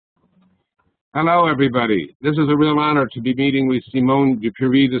Hello, everybody. This is a real honor to be meeting with Simon de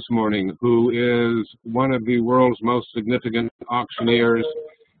Pury this morning, who is one of the world's most significant auctioneers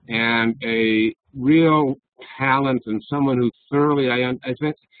and a real talent and someone who thoroughly, I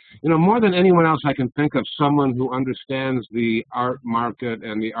think, more than anyone else, I can think of someone who understands the art market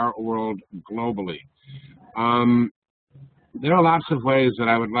and the art world globally. There are lots of ways that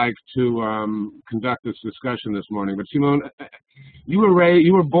I would like to conduct this discussion this morning. But Simon, you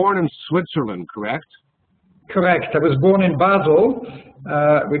were born in Switzerland, correct? Correct. I was born in Basel,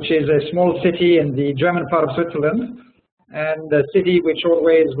 which is a small city in the German part of Switzerland, and a city which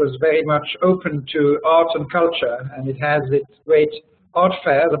always was very much open to art and culture. And it has its great art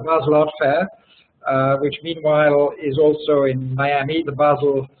fair, the Basel Art Fair, which meanwhile is also in Miami, the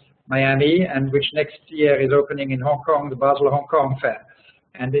Basel Miami, and which next year is opening in Hong Kong, the Basel Hong Kong Fair.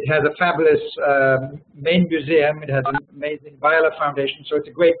 And it has a fabulous main museum. It has an amazing Viola Foundation, so it's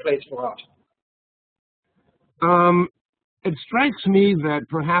a great place for art. It strikes me that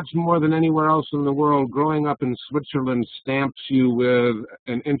perhaps more than anywhere else in the world, growing up in Switzerland stamps you with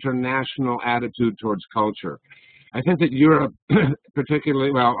an international attitude towards culture. I think that Europe,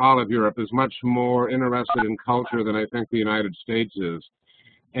 particularly, well, all of Europe, is much more interested in culture than I think the United States is.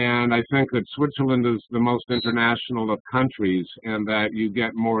 And I think that Switzerland is the most international of countries, and that you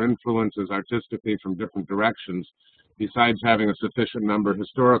get more influences artistically from different directions, besides having a sufficient number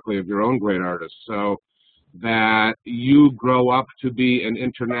historically of your own great artists. So that you grow up to be an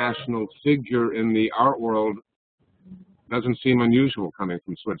international figure in the art world doesn't seem unusual coming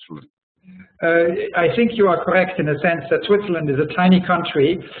from Switzerland. I think you are correct in the sense that Switzerland is a tiny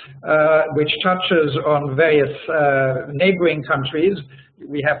country which touches on various neighboring countries.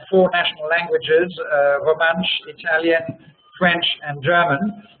 We have 4 national languages, Romansh, Italian, French, and German.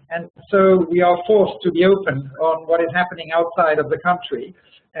 And so we are forced to be open on what is happening outside of the country.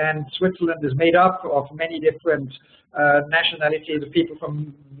 And Switzerland is made up of many different nationalities, of people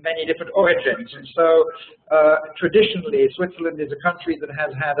from many different origins. And so traditionally, Switzerland is a country that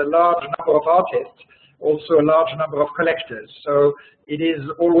has had a large number of artists, also a large number of collectors. So it is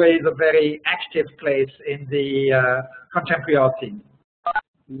always a very active place in the contemporary art scene.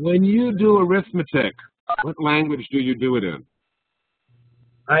 When you do arithmetic, what language do you do it in?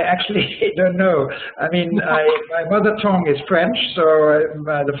 I actually don't know. I mean, my mother tongue is French, so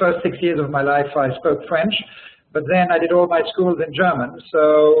the first 6 years of my life I spoke French, but then I did all my schools in German,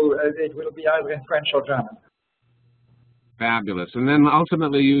 so it will be either in French or German. Fabulous. And then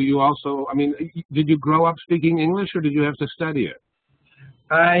ultimately you also, I mean, did you grow up speaking English, or did you have to study it?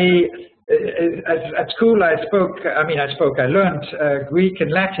 At school I learned Greek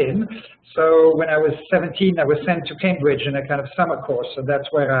and Latin. So when I was 17, I was sent to Cambridge in a kind of summer course, and that's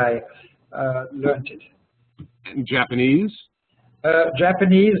where I learned it. And Japanese?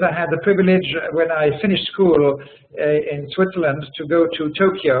 Japanese, I had the privilege when I finished school in Switzerland to go to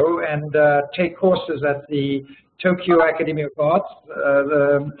Tokyo and take courses at the Tokyo Academy of Arts,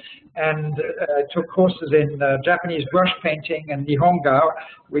 and took courses in Japanese brush painting and Nihonga,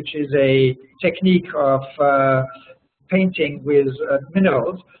 which is a technique of painting with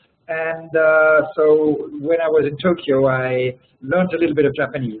minerals. And so when I was in Tokyo, I learned a little bit of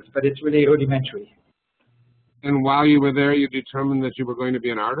Japanese, but it's really rudimentary. And while you were there, you determined that you were going to be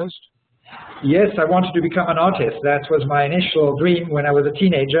an artist? Yes, I wanted to become an artist. That was my initial dream when I was a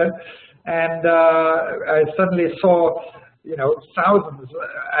teenager. And I suddenly saw, thousands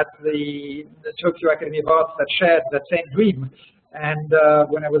at the Tokyo Academy of Arts that shared that same dream. And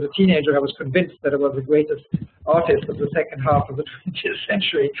when I was a teenager, I was convinced that I was the greatest artist of the second half of the 20th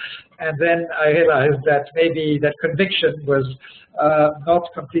century. And then I realized that maybe that conviction was not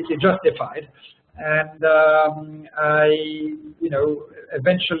completely justified. And I,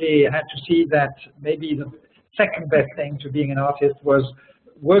 eventually had to see that maybe the second best thing to being an artist was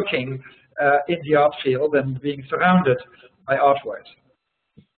working in the art field and being surrounded by artworks.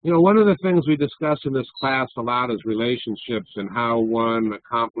 One of the things we discuss in this class a lot is relationships and how one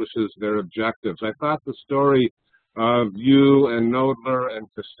accomplishes their objectives. I thought the story of you and Knoedler and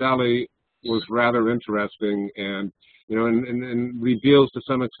Castelli was rather interesting, and and reveals to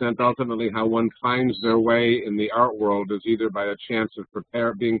some extent ultimately how one finds their way in the art world is either by a chance of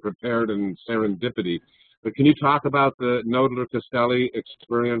being prepared and serendipity. But can you talk about the Knoedler-Castelli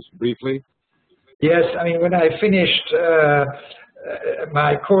experience briefly? Yes, I mean, when I finished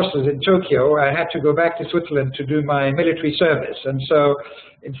my courses in Tokyo, I had to go back to Switzerland to do my military service. And so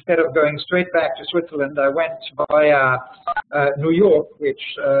instead of going straight back to Switzerland, I went via New York, which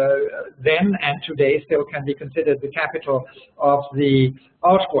then and today still can be considered the capital of the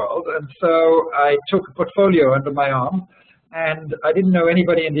art world. And so I took a portfolio under my arm And I didn't know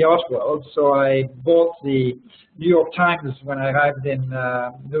anybody in the art world, so I bought the New York Times when I arrived in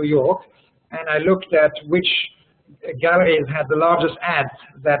New York, and I looked at which galleries had the largest ads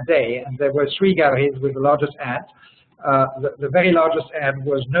that day, and there were 3 galleries with the largest ads. The very largest ad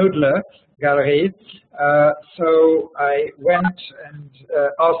was Knoedler Gallery, so I went and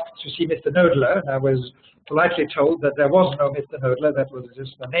asked to see Mr. Knoedler, and I was politely told that there was no Mr. Knoedler, that was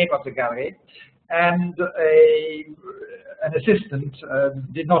just the name of the gallery, and an assistant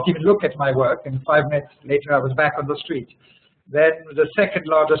did not even look at my work, and 5 minutes later I was back on the street. Then the second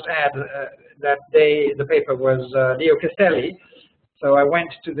largest ad that day, the paper was Leo Castelli. So I went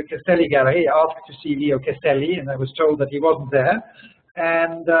to the Castelli gallery, asked to see Leo Castelli, and I was told that he wasn't there.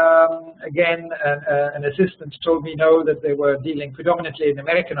 And again, an assistant told me no, that they were dealing predominantly in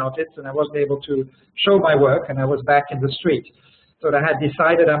American artists, and I wasn't able to show my work, and I was back in the street. So I had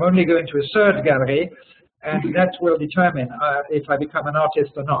decided I'm only going to a third gallery, and that will determine if I become an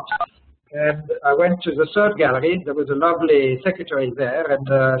artist or not. And I went to the third gallery. There was a lovely secretary there,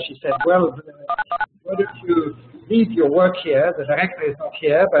 and she said, well, why don't you leave your work here? The director is not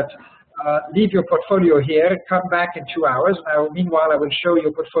here, but leave your portfolio here, come back in 2 hours. Now, meanwhile, I will show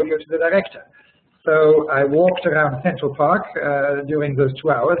your portfolio to the director. So I walked around Central Park during those 2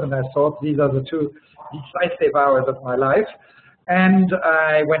 hours, and I thought these are the 2 decisive hours of my life. And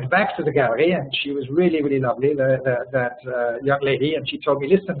I went back to the gallery, and she was really, really lovely, that young lady, and she told me,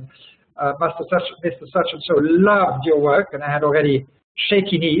 listen, Mr. Such and so loved your work, and I had already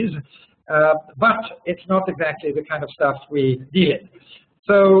shaky knees, but it's not exactly the kind of stuff we deal in.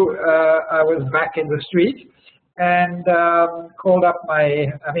 So I was back in the street and called up I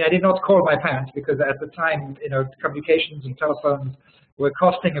did not call my parents because at the time, communications and telephones were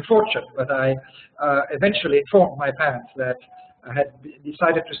costing a fortune, but I eventually informed my parents that I had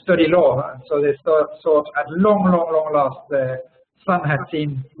decided to study law, and so they thought at long last their son had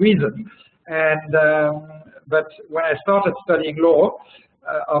seen reason. And but when I started studying law,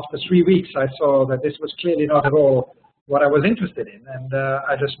 after 3 weeks, I saw that this was clearly not at all what I was interested in, and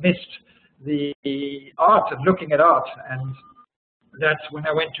I just missed the art and looking at art. And that's when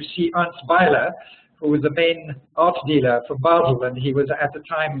I went to see Ernst Beiler, who was the main art dealer from Basel, and he was at the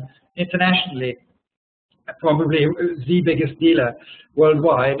time internationally probably the biggest dealer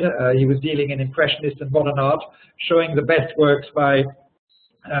worldwide. He was dealing in Impressionist and modern art, showing the best works by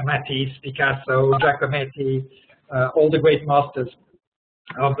Matisse, Picasso, Giacometti, all the great masters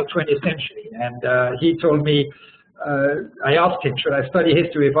of the 20th century. And he told me, I asked him, should I study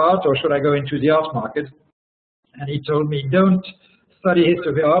history of art or should I go into the art market? And he told me, don't study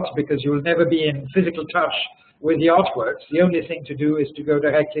history of art because you will never be in physical touch with the artworks. The only thing to do is to go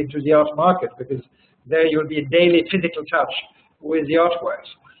directly into the art market, because there you'll be in daily physical touch with the artworks.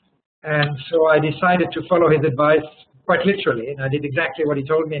 And so I decided to follow his advice quite literally, and I did exactly what he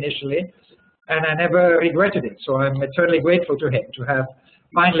told me initially, and I never regretted it. So I'm eternally grateful to him to have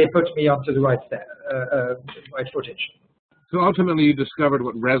finally put me onto the right footage. So ultimately you discovered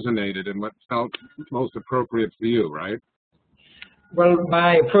what resonated and what felt most appropriate for you, right? Well,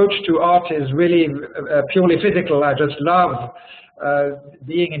 my approach to art is really purely physical. I just love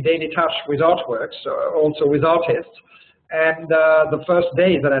being in daily touch with artworks, also with artists. And the first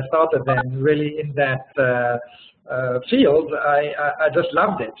day that I started then really in that field, I just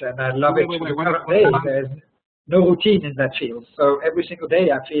loved it, and I love it to the current day. There's no routine in that field. So every single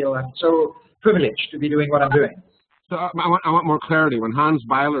day I feel I'm so privileged to be doing what I'm doing. So I want more clarity. When Hans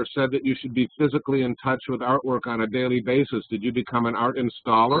Beiler said that you should be physically in touch with artwork on a daily basis, did you become an art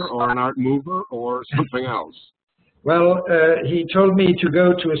installer or an art mover or something else? Well, he told me to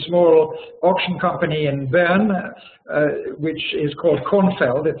go to a small auction company in Bern, which is called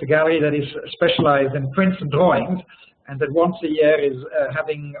Kornfeld. It's a gallery that is specialized in prints and drawings, and that once a year is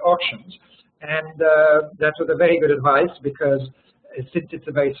having auctions. And that was a very good advice, because since it's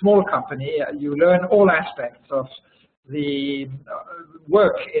a very small company, you learn all aspects of the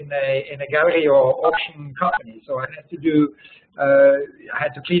work in a gallery or auction company. So I had to do, I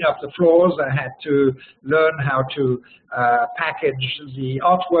had to clean up the floors, I had to learn how to package the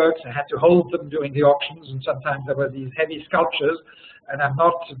artworks, I had to hold them during the auctions, and sometimes there were these heavy sculptures, and I'm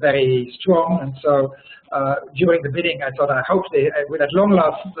not very strong, and so during the bidding I thought, I hope they will at long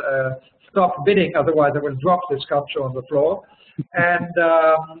last stop bidding, otherwise I will drop the sculpture on the floor. And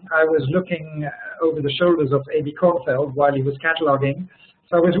I was looking over the shoulders of A.B. Kornfeld while he was cataloging.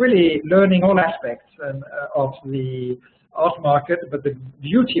 So I was really learning all aspects of the art market, but the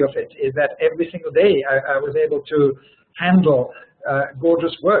beauty of it is that every single day I was able to handle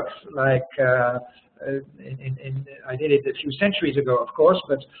gorgeous works like I did it a few centuries ago, of course,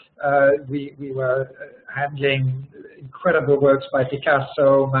 but we were handling incredible works by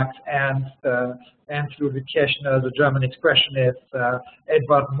Picasso, Max Ernst, Ernst Ludwig Kirchner, the German expressionists,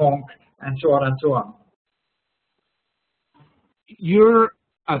 Edvard Munch, and so on and so on. Your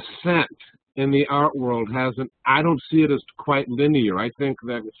ascent in the art world I don't see it as quite linear. I think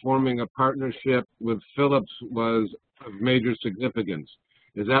that forming a partnership with Phillips was of major significance.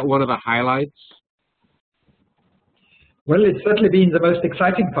 Is that one of the highlights? Well, it's certainly been the most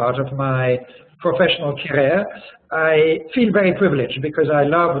exciting part of my professional career. I feel very privileged because I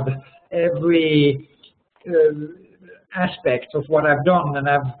loved every aspect of what I've done, and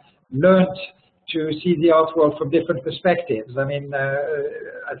I've learned to see the art world from different perspectives. I mean,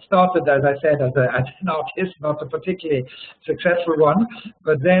 I started, as I said, as an artist, not a particularly successful one,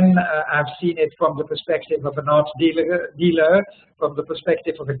 but then I've seen it from the perspective of an art dealer, from the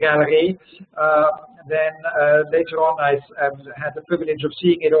perspective of a gallery. Then later on, I've had the privilege of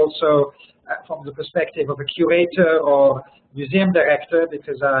seeing it also from the perspective of a curator or museum director,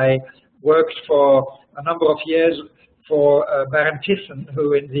 because I worked for a number of years for Baron Thyssen,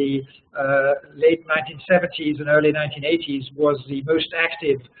 who in the late 1970s and early 1980s was the most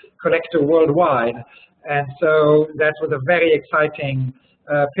active collector worldwide. And so that was a very exciting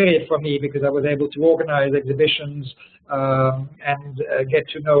period for me, because I was able to organize exhibitions and get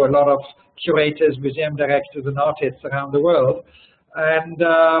to know a lot of curators, museum directors, and artists around the world. And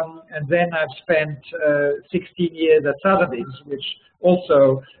then I've spent 16 years at Sotheby's, which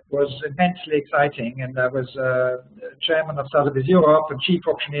also was immensely exciting. And I was chairman of Sotheby's Europe and chief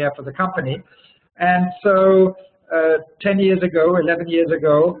auctioneer for the company. And so 10 years ago, 11 years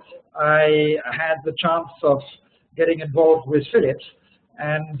ago, I had the chance of getting involved with Phillips.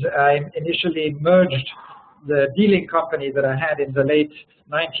 And I initially merged the dealing company that I had in the late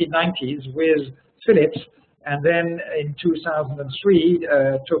 1990s with Phillips. And then in 2003,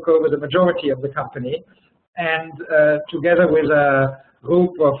 took over the majority of the company. And together with a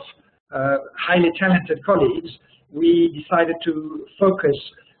group of highly talented colleagues, we decided to focus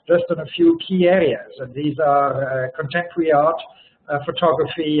just on a few key areas. And these are contemporary art,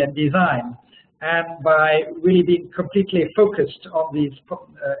 photography, and design. And by really being completely focused on these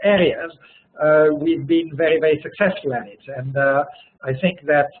areas, we've been very, very successful at it. And I think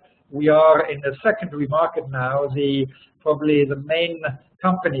that we are in the secondary market now, probably the main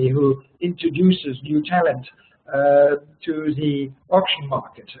company who introduces new talent to the auction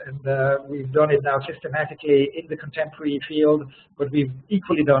market. And we've done it now systematically in the contemporary field, but we've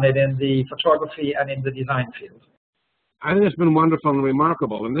equally done it in the photography and in the design field. I think it's been wonderful and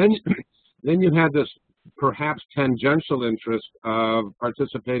remarkable. And then you had this perhaps tangential interest of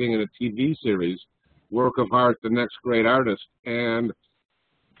participating in a TV series, Work of Art, The Next Great Artist. And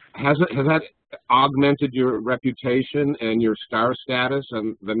has that augmented your reputation and your star status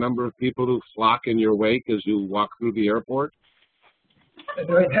and the number of people who flock in your wake as you walk through the airport?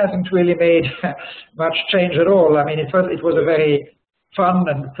 No, it hasn't really made much change at all. I mean, it was a very fun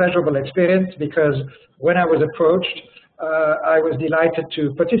and pleasurable experience, because when I was approached, I was delighted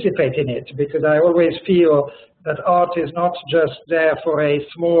to participate in it, because I always feel that art is not just there for a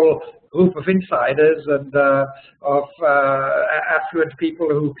small group of insiders and of affluent people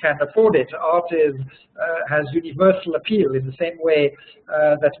who can afford it. Art has universal appeal in the same way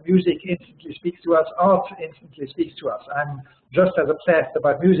that music instantly speaks to us, art instantly speaks to us. I'm just as obsessed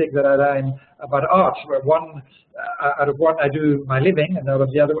about music that I am about art. Where out of one I do my living, and out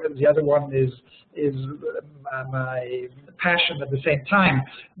of the other one is my passion at the same time.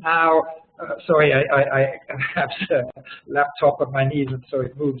 Now, sorry, I have the laptop on my knees, and so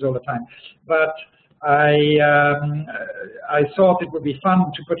it moves all the time. But I thought it would be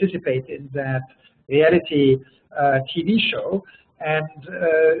fun to participate in that reality TV show, and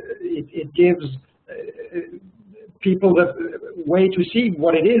it gives people the way to see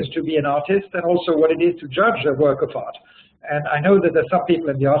what it is to be an artist, and also what it is to judge a work of art. And I know that there's some people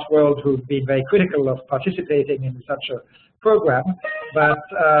in the art world who've been very critical of participating in such a program, but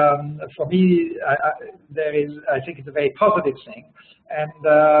for me, I think it's a very positive thing. And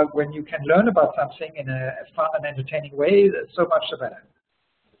when you can learn about something in a fun and entertaining way, so much the better.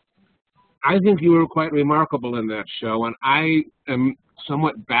 I think you were quite remarkable in that show, and I am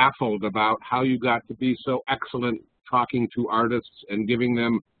somewhat baffled about how you got to be so excellent talking to artists and giving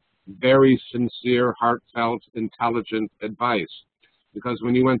them very sincere, heartfelt, intelligent advice. Because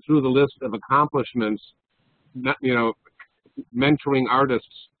when you went through the list of accomplishments, mentoring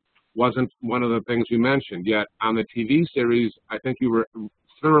artists wasn't one of the things you mentioned. Yet on the TV series, I think you were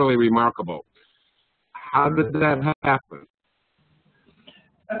thoroughly remarkable. How did that happen?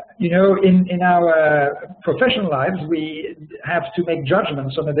 In our professional lives, we have to make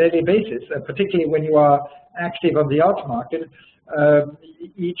judgments on a daily basis, particularly when you are active on the art market.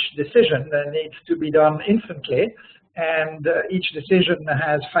 Each decision needs to be done instantly, and each decision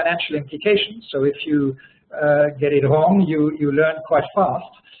has financial implications. So if you get it wrong, you learn quite fast.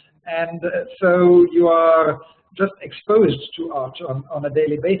 And so you are just exposed to art on a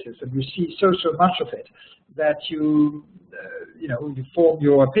daily basis, and you see so much of it that you form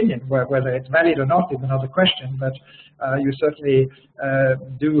your opinion. Whether it's valid or not is another question, but you certainly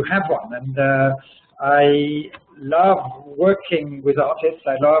do have one. And I love working with artists.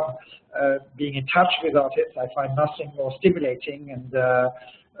 I love being in touch with artists. I find nothing more stimulating and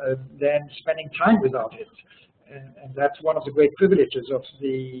than spending time with artists. And that's one of the great privileges of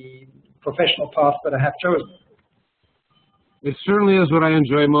the professional path that I have chosen. It certainly is what I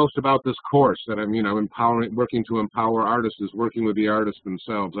enjoy most about this course, that I'm, working to empower artists, is working with the artists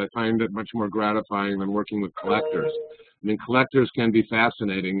themselves. I find it much more gratifying than working with collectors. I mean, collectors can be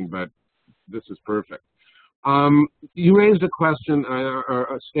fascinating, but this is perfect. You raised a question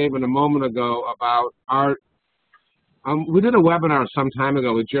or a statement a moment ago about art. We did a webinar some time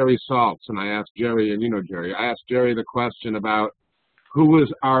ago with Jerry Saltz, and I asked Jerry, and you know Jerry, I asked Jerry the question about who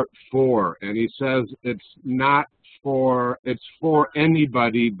is art for, and he says it's for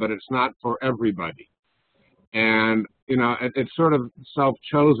anybody, but it's not for everybody. And, it's sort of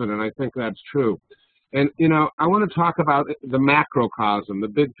self-chosen, and I think that's true. And, I want to talk about the macrocosm, the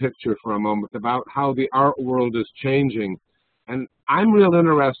big picture for a moment, about how the art world is changing. And I'm real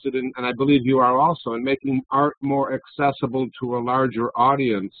interested in, and I believe you are also, in making art more accessible to a larger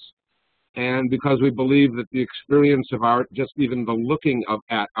audience. And because we believe that the experience of art, just even the looking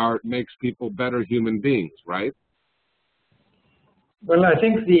at art, makes people better human beings, right? Well, I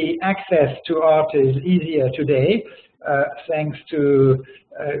think the access to art is easier today, thanks to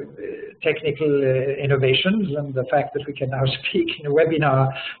technical innovations, and the fact that we can now speak in a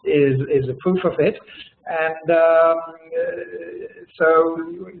webinar is a proof of it. And so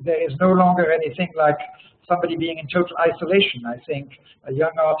there is no longer anything like somebody being in total isolation. I think a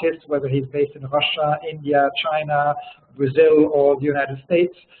young artist, whether he's based in Russia, India, China, Brazil, or the United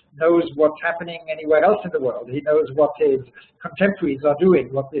States, knows what's happening anywhere else in the world. He knows what his contemporaries are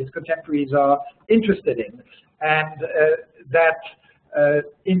doing, what his contemporaries are interested in. And that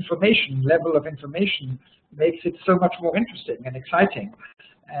level of information, makes it so much more interesting and exciting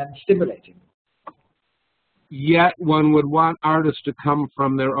and stimulating. Yet one would want artists to come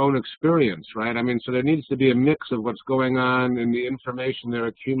from their own experience, right? I mean, so there needs to be a mix of what's going on in the information they're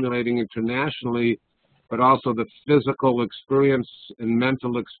accumulating internationally, but also the physical experience and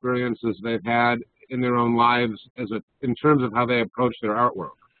mental experiences they've had in their own lives in terms of how they approach their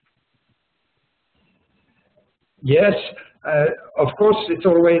artwork. Yes, of course, it's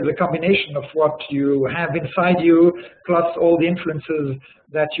always a combination of what you have inside you, plus all the influences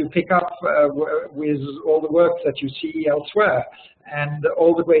that you pick up with all the work that you see elsewhere. And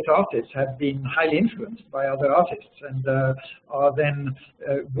all the great artists have been highly influenced by other artists, and are then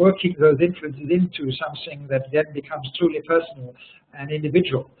working those influences into something that then becomes truly personal and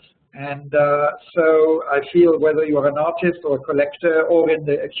individual. And so I feel whether you are an artist or a collector or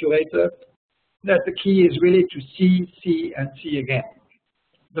a curator, that the key is really to see, and see again.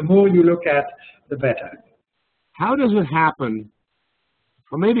 The more you look at, the better. How does it happen?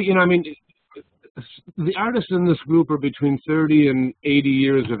 Well, maybe, the artists in this group are between 30 and 80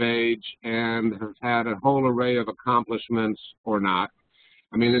 years of age and have had a whole array of accomplishments or not.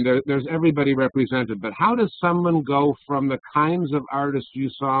 I mean, there's everybody represented, but how does someone go from the kinds of artists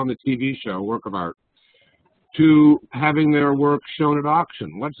you saw on the TV show, Work of Art, to having their work shown at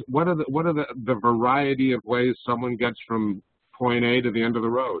auction? What are the variety of ways someone gets from point A to the end of the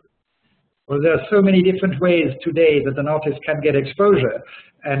road? Well, there are so many different ways today that an artist can get exposure,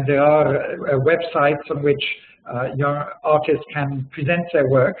 and there are websites on which young artists can present their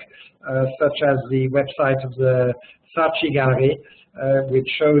work, such as the website of the Saatchi Gallery, which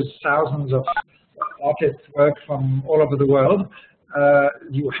shows thousands of artists' work from all over the world.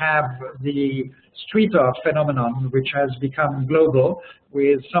 You have the street art phenomenon, which has become global,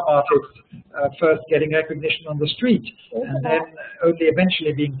 with some artists first getting recognition on the street and then only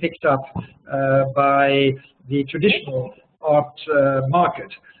eventually being picked up by the traditional art market.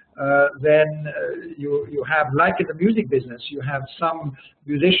 Then you have, like in the music business, you have some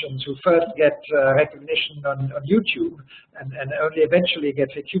musicians who first get recognition on YouTube and only eventually get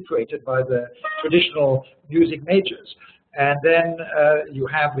recuperated by the traditional music majors. And then you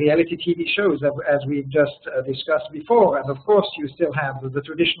have reality TV shows, as we've just discussed before. And of course, you still have the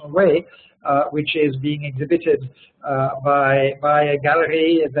traditional way, which is being exhibited by a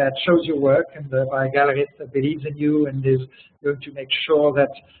gallery that shows your work, and by a gallerist that believes in you and is going to make sure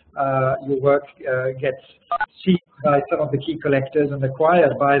that your work gets seen by some of the key collectors and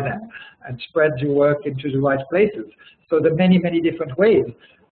acquired by them, and spreads your work into the right places. So there are many, many different ways.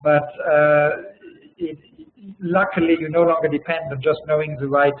 But luckily, you no longer depend on just knowing the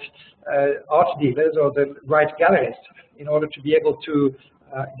right art dealers or the right gallerists in order to be able to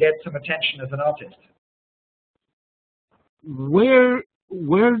get some attention as an artist. Where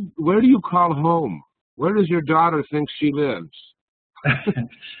do you call home? Where does your daughter think she lives?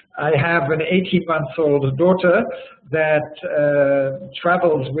 I have an 18-month-old daughter that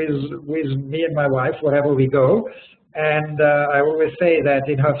travels with me and my wife wherever we go. And I always say that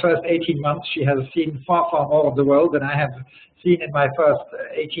in her first 18 months, she has seen far, far more of the world than I have seen in my first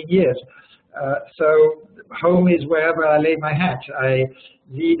 18 years. So home is wherever I lay my hat. I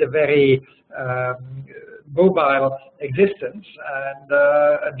lead a very mobile existence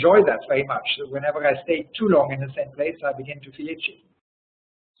and enjoy that very much. So whenever I stay too long in the same place, I begin to feel itchy.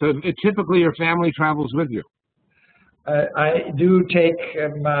 So typically your family travels with you? I do take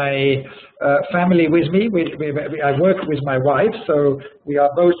my family with me. I work with my wife, so we are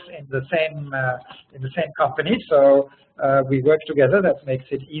both in the same company. So we work together. That makes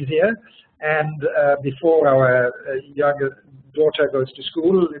it easier. And before our younger daughter goes to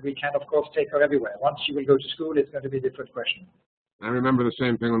school, we can of course take her everywhere. Once she will go to school, it's going to be a different question. I remember the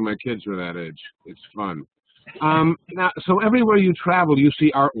same thing when my kids were that age. It's fun. Now, so everywhere you travel, you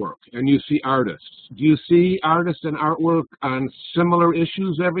see artwork and you see artists. Do you see artists and artwork on similar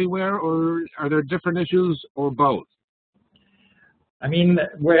issues everywhere, or are there different issues, or both? I mean,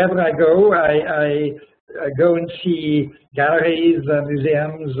 wherever I go, I go and see galleries,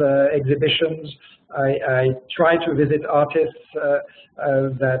 museums, exhibitions. I try to visit artists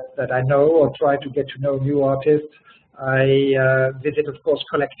that I know, or try to get to know new artists. I visit, of course,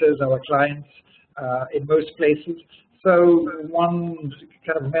 collectors, our clients. In most places, so one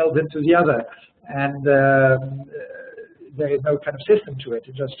kind of melds into the other, and there is no kind of system to it.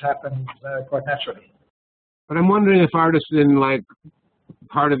 It just happens quite naturally. But I'm wondering if artists in like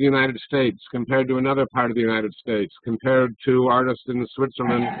part of the United States compared to another part of the United States, compared to artists in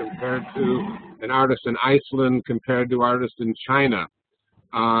Switzerland, compared to an artist in Iceland, compared to artists in China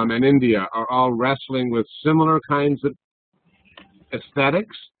and India, are all wrestling with similar kinds of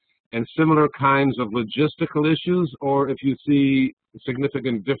aesthetics and similar kinds of logistical issues, or if you see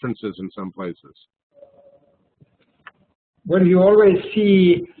significant differences in some places? Well, you always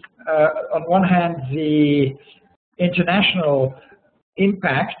see, on one hand, the international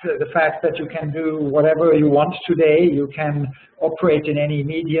impact, the fact that you can do whatever you want today, you can operate in any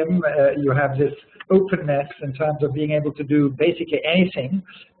medium, you have this openness in terms of being able to do basically anything.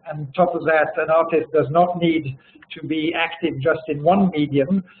 And on top of that, an artist does not need to be active just in one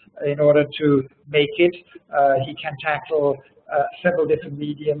medium in order to make it. He can tackle several different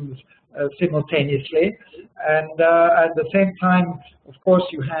mediums simultaneously. And at the same time, of course,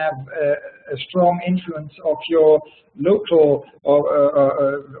 you have a strong influence of your local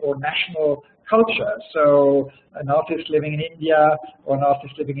or national culture. So an artist living in India or an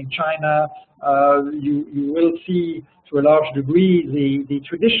artist living in China, you will see to a large degree the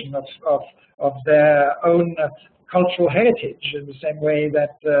tradition of their own cultural heritage, in the same way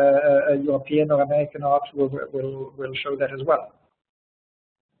that European or American art will show that as well.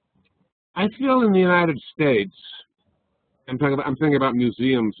 I feel in the United States, I'm thinking about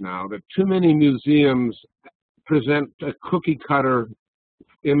museums now, that too many museums present a cookie-cutter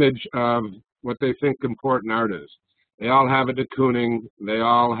image of what they think important art is. They all have a de Kooning, they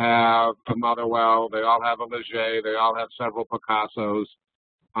all have a Motherwell, they all have a Leger, they all have several Picassos.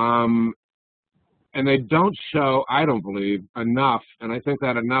 And they don't show, I don't believe, enough, and I think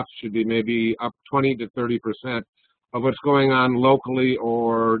that enough should be maybe up 20 to 30% of what's going on locally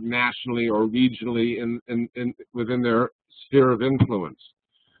or nationally or regionally within their sphere of influence.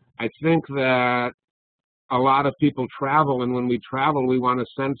 I think that a lot of people travel, and when we travel, we want a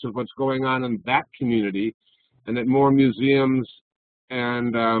sense of what's going on in that community, and that more museums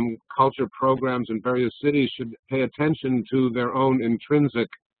and culture programs in various cities should pay attention to their own intrinsic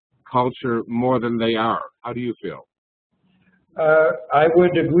culture more than they are. How do you feel? I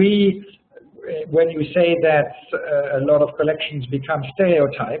would agree when you say that a lot of collections become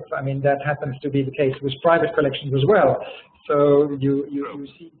stereotyped. I mean, that happens to be the case with private collections as well. So you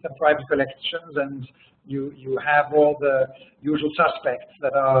see some private collections, and you have all the usual suspects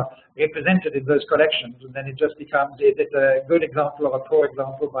that are represented in those collections, and then it just becomes, is it a good example or a poor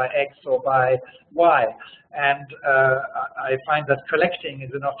example by X or by Y? And I find that collecting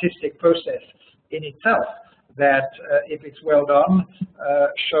is an artistic process in itself that, if it's well done,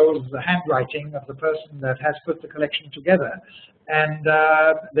 shows the handwriting of the person that has put the collection together, and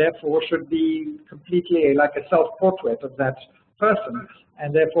therefore should be completely like a self-portrait of that person,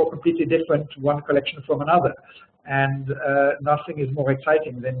 and therefore completely different one collection from another. And nothing is more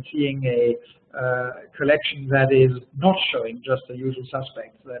exciting than seeing a collection that is not showing just the usual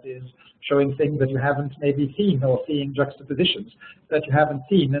suspects, that is showing things that you haven't maybe seen, or seeing juxtapositions that you haven't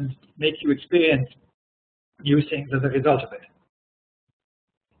seen, and make you experience new things as a result of it.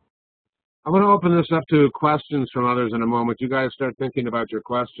 I want to open this up to questions from others in a moment. You guys start thinking about your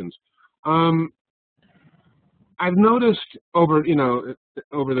questions. I've noticed over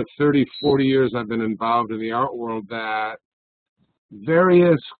the 30, 40 years I've been involved in the art world that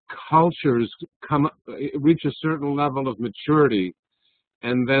various cultures reach a certain level of maturity,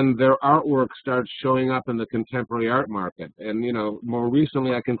 and then their artwork starts showing up in the contemporary art market. And more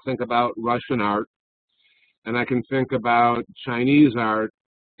recently I can think about Russian art, and I can think about Chinese art,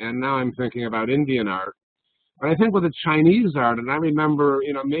 and now I'm thinking about Indian art. But I think with the Chinese art, and I remember,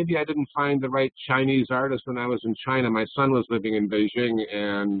 maybe I didn't find the right Chinese artist when I was in China. My son was living in Beijing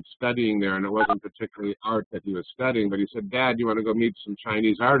and studying there, and it wasn't particularly art that he was studying, but he said, "Dad, you want to go meet some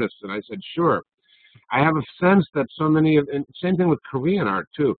Chinese artists?" And I said, "Sure." I have a sense that so many of, and same thing with Korean art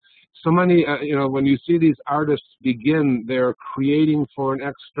too, so many, when you see these artists begin, they're creating for an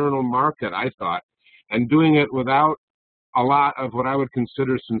external market, I thought, and doing it without a lot of what I would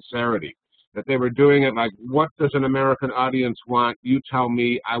consider sincerity. That they were doing it like, what does an American audience want? You tell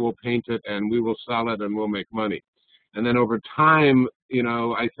me, I will paint it, and we will sell it, and we'll make money. And then over time,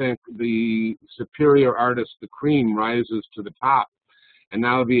 I think the superior artist, the cream, rises to the top. And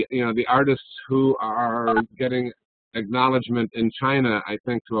now the artists who are getting acknowledgement in China, I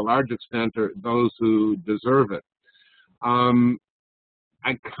think to a large extent, are those who deserve it.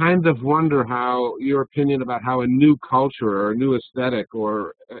 I kind of wonder how your opinion about how a new culture or a new aesthetic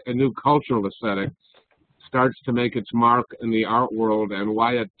or a new cultural aesthetic starts to make its mark in the art world, and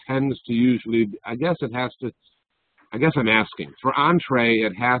why it tends to usually, I guess I'm asking, for entree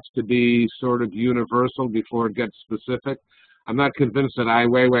it has to be sort of universal before it gets specific. I'm not convinced that Ai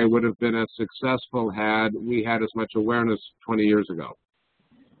Weiwei would have been as successful had we had as much awareness 20 years ago.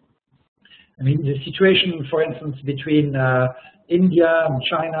 I mean, the situation, for instance, between India and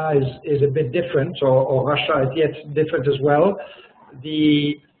China is a bit different, or Russia is yet different as well.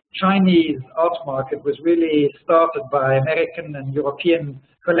 The Chinese art market was really started by American and European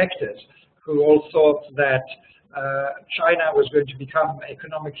collectors who all thought that China was going to become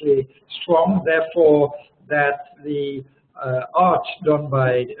economically strong, therefore that the art done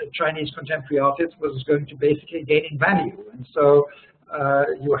by Chinese contemporary artists was going to basically gain in value. And so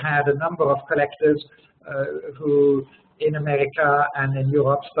you had a number of collectors who in America and in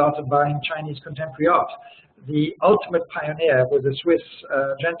Europe started buying Chinese contemporary art. The ultimate pioneer was a Swiss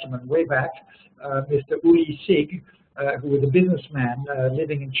gentleman way back, Mr. Uli Sig, who was a businessman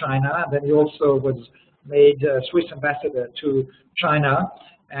living in China. And then he also was made Swiss ambassador to China.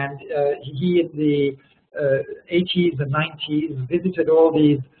 And he, in the 80s and 90s, visited all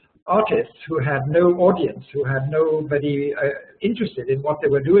these artists who had no audience, who had nobody interested in what they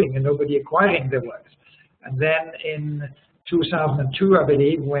were doing and nobody acquiring their works. And then in 2002, I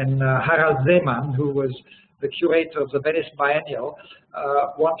believe, when Harald Seemann, who was the curator of the Venice Biennial,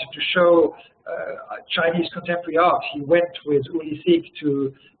 wanted to show Chinese contemporary art, he went with Uli Sig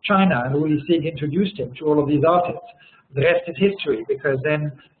to China, and Uli Sig introduced him to all of these artists. The rest is history, because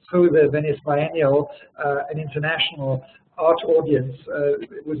then through the Venice Biennial, an international art audience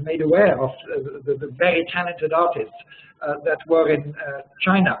was made aware of the very talented artists that were in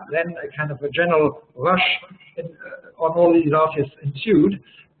China. Then a kind of a general rush on all these artists ensued,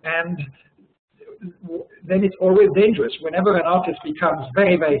 and then it's always dangerous. Whenever an artist becomes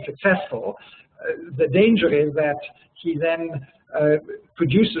very, very successful, the danger is that he then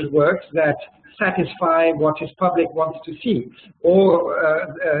produces works that satisfy what his public wants to see, or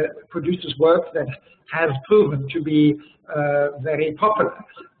produces work that has proven to be very popular,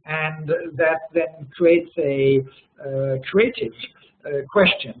 and that then creates a creative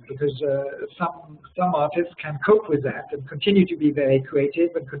question, because some artists can cope with that and continue to be very creative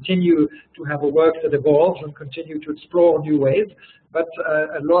and continue to have a work that evolves and continue to explore new ways, but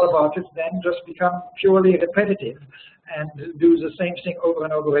a lot of artists then just become purely repetitive and do the same thing over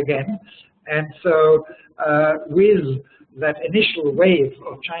and over again. And so with that initial wave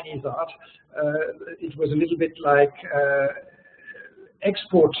of Chinese art, it was a little bit like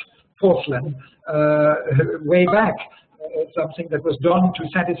export porcelain way back, something that was done to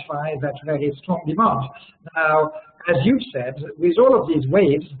satisfy that very strong demand. Now, as you've said, with all of these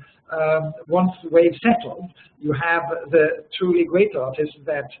waves, once the wave settled, you have the truly great artists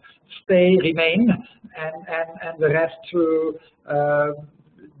that remain, and the rest to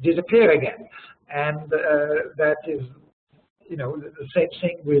disappear again. And that is, the same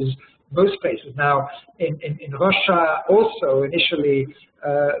thing with most places. Now, in Russia, also initially,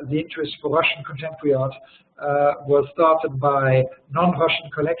 the interest for Russian contemporary art was started by non-Russian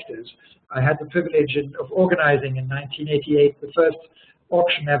collectors. I had the privilege of organizing in 1988 the first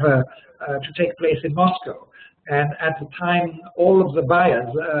auction ever to take place in Moscow. And at the time, all of the buyers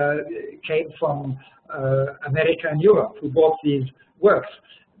came from America and Europe who bought these works.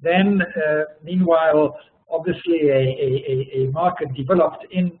 Then, meanwhile, obviously a market developed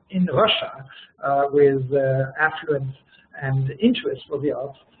in Russia with affluence and interest for the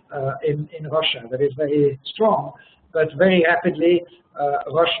arts in Russia that is very strong, but very rapidly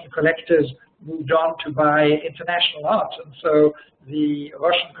Russian collectors moved on to buy international art, and so the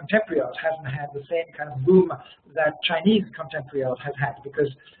Russian contemporary art hasn't had the same kind of boom that Chinese contemporary art has had, because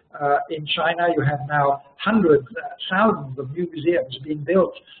in China you have now hundreds, thousands of new museums being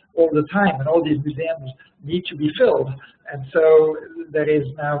built all the time, and all these museums need to be filled, and so there is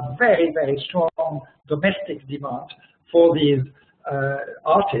now very, very strong domestic demand for these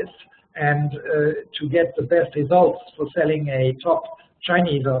artists, and to get the best results for selling a top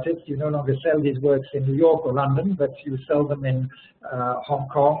Chinese artist, you no longer sell these works in New York or London, but you sell them in Hong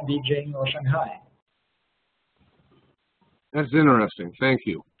Kong, Beijing, or Shanghai. That's interesting. Thank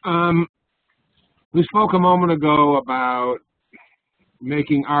you. We spoke a moment ago about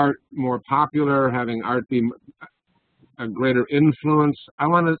making art more popular, having art be a greater influence. I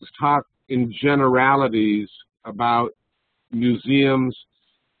want to talk in generalities about museums,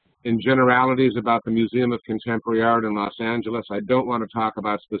 in generalities about the Museum of Contemporary Art in Los Angeles. I don't want to talk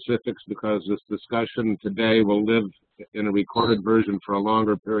about specifics because this discussion today will live in a recorded version for a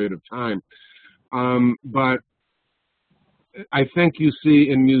longer period of time. But I think you see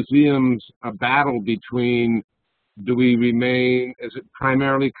in museums a battle between, do we remain, is it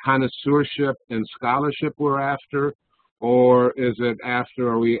primarily connoisseurship and scholarship we're after, or is it after,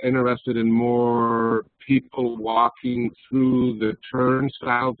 are we interested in more people walking through the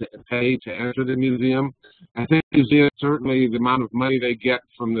turnstile to pay to enter the museum? I think museums, certainly the amount of money they get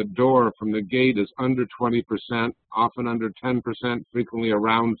from the door, from the gate, is under 20%, often under 10%, frequently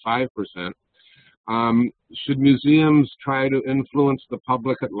around 5%. Should museums try to influence the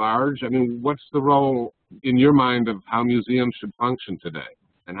public at large? I mean, what's the role, in your mind, of how museums should function today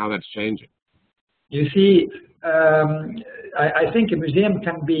and how that's changing? You see, I think a museum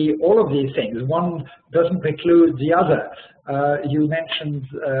can be all of these things. One doesn't preclude the other. You mentioned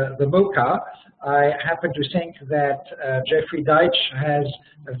the MoCA. I happen to think that Jeffrey Deitch has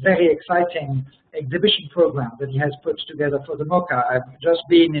a very exciting exhibition program that he has put together for the MoCA. I've just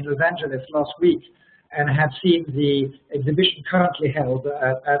been in Los Angeles last week and have seen the exhibition currently held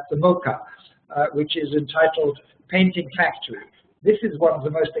at the MoCA, which is entitled Painting Factory. This is one of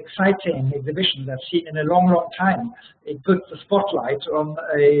the most exciting exhibitions I've seen in a long, long time. It puts the spotlight on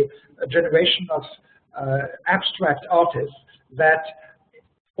a generation of abstract artists that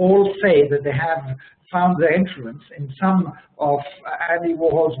all say that they have found their influence in some of Andy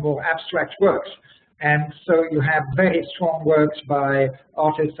Warhol's more abstract works. And so you have very strong works by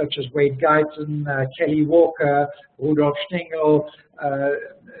artists such as Wade Guyton, Kelly Walker, Rudolf Stingel,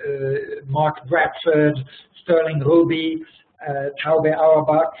 Mark Bradford, Sterling Ruby, Taube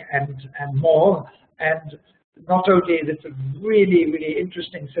Auerbach, and more. And not only is it a really, really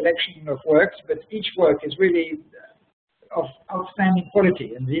interesting selection of works, but each work is really of outstanding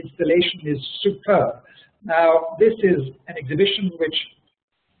quality, and the installation is superb. Now, this is an exhibition which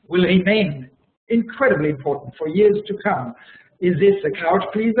will remain incredibly important for years to come. Is this a crowd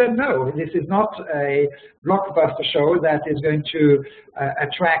pleaser? No, this is not a blockbuster show that is going to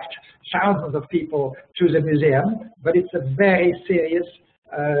attract thousands of people to the museum, but it's a very serious,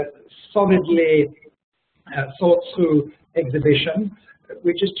 solidly thought through exhibition,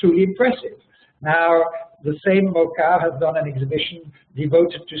 which is truly impressive. Now, the same MoCA has done an exhibition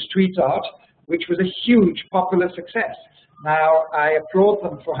devoted to street art, which was a huge popular success. Now, I applaud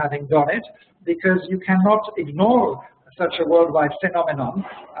them for having done it, because you cannot ignore such a worldwide phenomenon.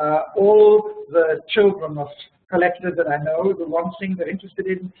 All the children of collectors that I know, the one thing they're interested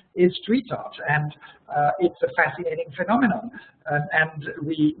in is street art, and it's a fascinating phenomenon. And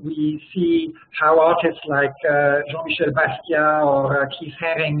we see how artists like Jean-Michel Basquiat or Keith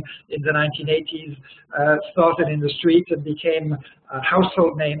Haring in the 1980s started in the street and became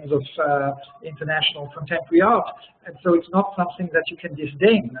household names of international contemporary art. And so it's not something that you can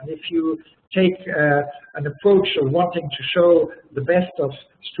disdain. And if you take an approach of wanting to show the best of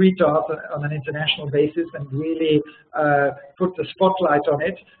street art on an international basis and really put the spotlight on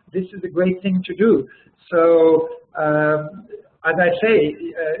it, this is a great thing to do. So, as I say,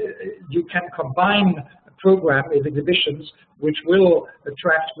 you can combine a program with exhibitions which will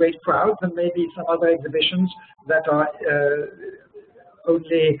attract great crowds, and maybe some other exhibitions that are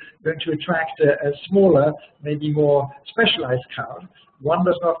only going to attract a smaller, maybe more specialized crowd. One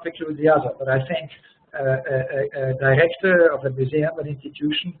does not preclude the other, but I think a director of a museum, an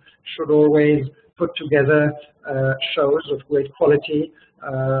institution, should always put together shows of great quality,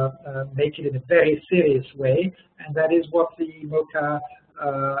 make it in a very serious way, and that is what the MoCA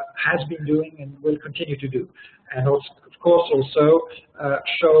has been doing and will continue to do. And also, of course, also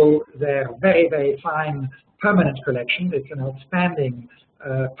show their very, very fine permanent collection. It's an outstanding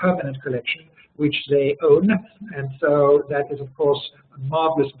permanent collection which they own, and so that is, of course, a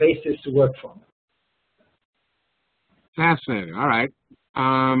marvelous basis to work from. Fascinating. All right.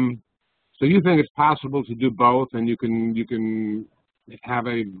 So you think it's possible to do both, and you can have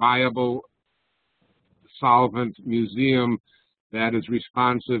a viable, solvent museum that is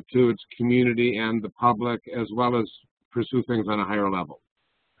responsive to its community and the public, as well as pursue things on a higher level?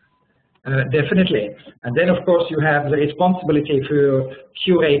 Definitely. And then, of course, you have the responsibility for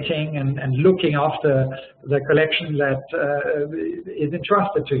curating and looking after the collection that is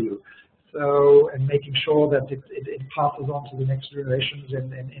entrusted to you. So, and making sure that it passes on to the next generations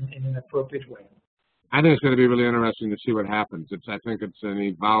in an appropriate way. I think it's going to be really interesting to see what happens. I think it's an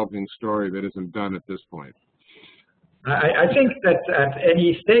evolving story that isn't done at this point. I think that at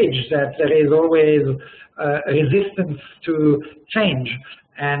any stage that there is always a resistance to change,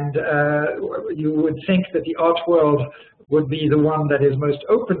 and you would think that the art world would be the one that is most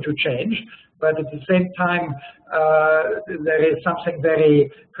open to change, but at the same time there is something very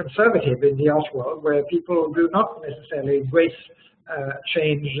conservative in the art world where people do not necessarily embrace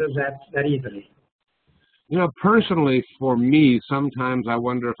change that easily. You know, personally, for me, sometimes I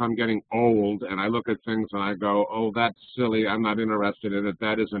wonder if I'm getting old, and I look at things and I go, oh, that's silly, I'm not interested in it,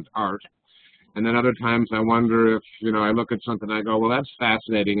 that isn't art. And then other times I wonder if, you know, I look at something and I go, well, that's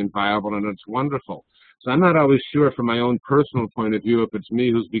fascinating and viable and it's wonderful. So I'm not always sure from my own personal point of view if it's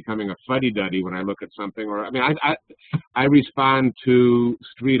me who's becoming a fuddy-duddy when I look at something. Or, I mean, I respond to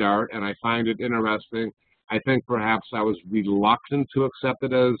street art and I find it interesting. I think perhaps I was reluctant to accept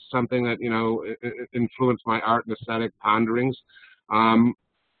it as something that, you know, influenced my art and aesthetic ponderings.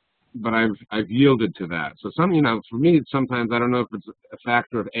 But I've yielded to that. So you know, for me, sometimes I don't know if it's a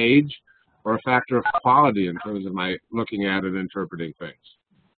factor of age or a factor of quality in terms of my looking at and interpreting things.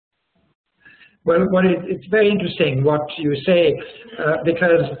 Well, it's very interesting what you say,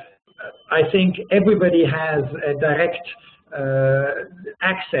 because I think everybody has a direct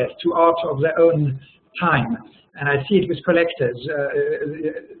access to art of their own time. And I see it with collectors.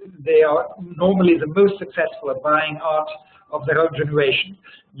 They are normally the most successful at buying art of their own generation.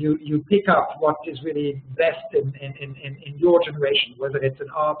 You pick up what is really best in your generation, whether it's an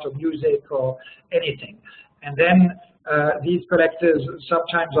art or music or anything. And then these collectors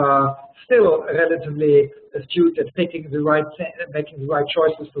sometimes are still relatively astute at picking the right making the right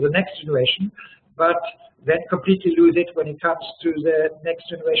choices for the next generation, but then completely lose it when it comes to the next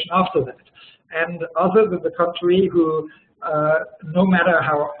generation after that. And others of the country who, no matter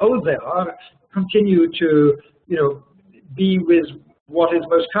how old they are, continue to, you know, be with what is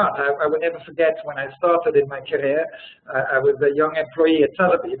most current. I will never forget when I started in my career, I was a young employee at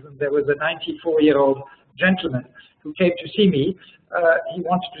Sotheby, and there was a 94-year-old gentleman who came to see me. He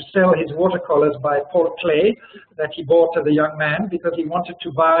wanted to sell his watercolors by Paul-Klein that he bought as a young man because he wanted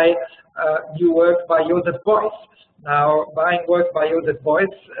to buy new work by Joseph Beuys. Now, buying work by Joseph Beuys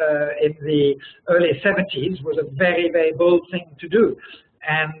in the early 70s was a very, very bold thing to do.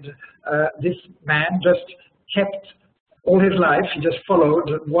 And this man just kept all his life, he just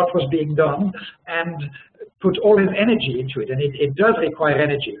followed what was being done and put all his energy into it. And it does require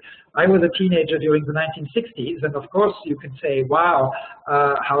energy. I was a teenager during the 1960s, and of course you can say, wow,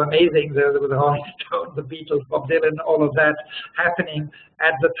 how amazing, there was the Rolling Stones, the Beatles, Bob Dylan, all of that happening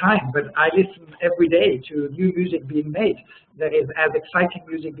at the time. But I listen every day to new music being made. There is as exciting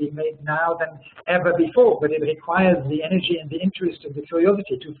music being made now than ever before, but it requires the energy and the interest and the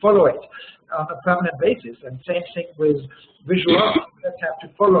curiosity to follow it on a permanent basis. And same thing with visual art. You just have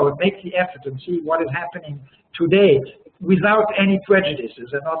to follow and make the effort and see what is happening today without any prejudices,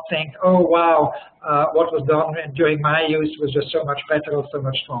 and not think, oh wow, what was done during my youth was just so much better or so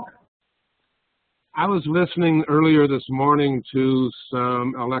much stronger. I was listening earlier this morning to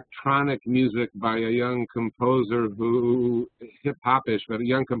some electronic music by a young composer who, hip-hop-ish, but a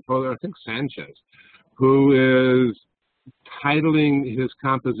young composer, I think Sanchez, who is titling his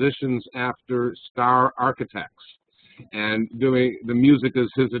compositions after star architects and doing the music as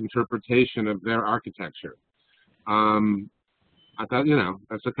his interpretation of their architecture. I thought, you know,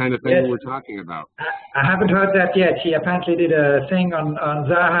 that's the kind of thing we're talking about. I haven't heard that yet. He apparently did a thing on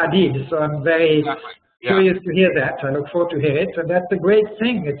Zaha Hadid, so I'm very curious to hear that. I look forward to hear it, and that's a great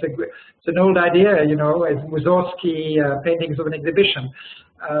thing. It's an old idea, you know, as Mussorgsky paintings of an exhibition.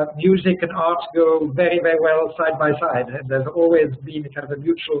 Music and art go very, very well side by side, and there's always been a kind of a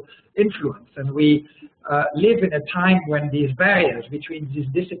mutual influence. And we live in a time when these barriers between these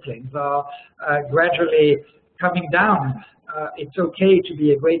disciplines are gradually coming down. It's okay to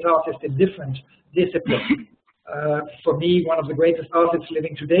be a great artist in different disciplines. For me, one of the greatest artists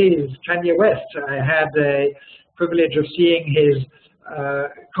living today is Kanye West. I had the privilege of seeing his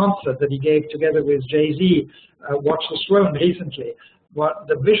concert that he gave together with Jay-Z, Watch the Throne, recently. What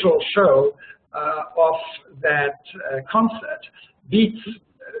the visual show of that concert beats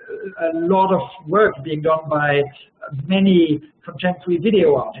a lot of work being done by many contemporary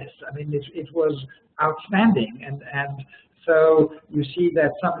video artists. I mean, it was outstanding, and so you see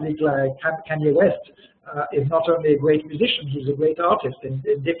that somebody like Kanye West is not only a great musician, he's a great artist in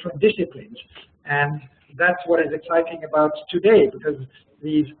different disciplines. And that's what is exciting about today, because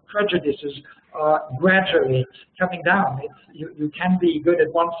these prejudices are gradually coming down. You can be good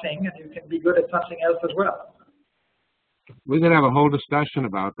at one thing, and you can be good at something else as well. We could have a whole discussion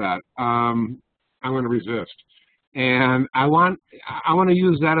about that. I'm going to resist. And I want to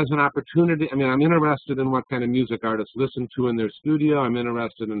use that as an opportunity. I mean, I'm interested in what kind of music artists listen to in their studio. I'm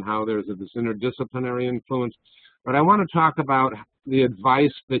interested in how there's this interdisciplinary influence. But I want to talk about the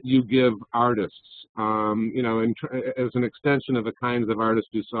advice that you give artists, you know, as an extension of the kinds of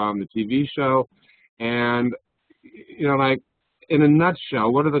artists you saw on the TV show. And, you know, like, in a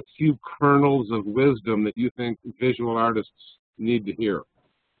nutshell, what are the few kernels of wisdom that you think visual artists need to hear?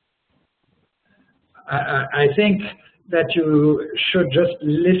 I think that you should just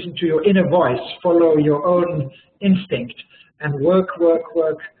listen to your inner voice, follow your own instinct, and work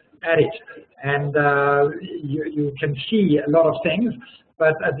at it. And you can see a lot of things,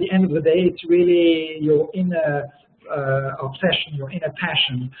 but at the end of the day, it's really your inner obsession, your inner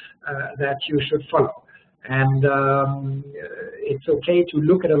passion that you should follow. And it's okay to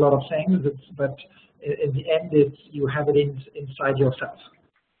look at a lot of things, but in the end, you have it inside yourself.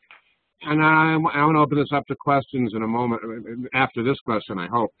 And I want to open this up to questions in a moment, after this question, I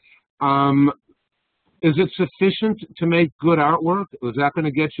hope. Is it sufficient to make good artwork? Is that going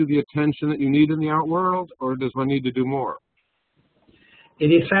to get you the attention that you need in the art world, or does one need to do more? It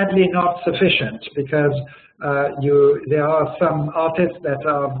is sadly not sufficient, because there are some artists that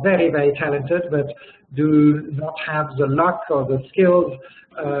are very, very talented, but do not have the luck or the skills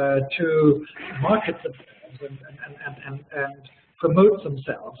to market themselves and promote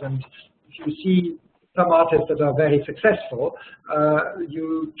themselves. And if you see some artists that are very successful,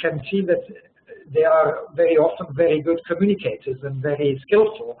 you can see that they are very often very good communicators and very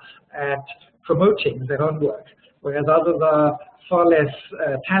skillful at promoting their own work, whereas others are far less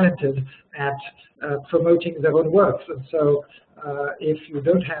talented at promoting their own works. And so if you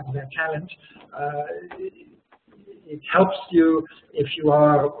don't have that talent, it helps you if you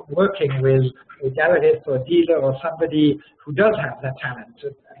are working with a gallerist or a dealer or somebody who does have that talent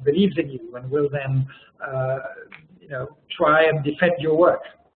and believes in you and will then you know, try and defend your work.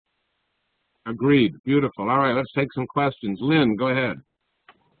 Agreed. Beautiful. All right, let's take some questions. Lynn, go ahead.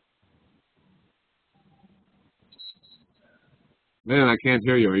 Lynn, I can't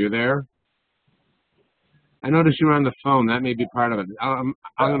hear you. Are you there? I noticed you were on the phone. That may be part of it. I'm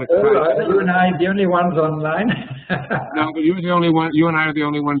going to try. You and I, the only ones online. No, but you're the only one. You and I are the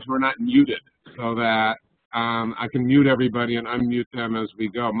only ones who are not muted, so that I can mute everybody and unmute them as we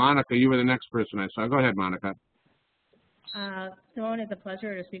go. Monica, you were the next person I saw. Go ahead, Monica. Simone, it's a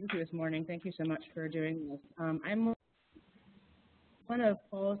pleasure to speak with you this morning. Thank you so much for doing this. I'm one of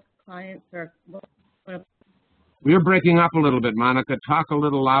Paul's clients are We're breaking up a little bit, Monica. Talk a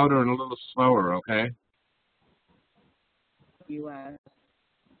little louder and a little slower, okay? U.S.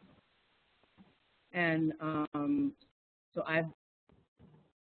 And so I've.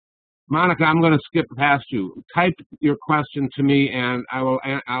 Monica, I'm going to skip past you. Type your question to me, and I'll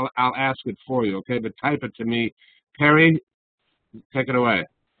ask it for you, okay? But type it to me. Perry, take it away.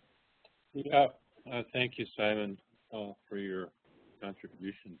 Yeah, thank you, Simon, for your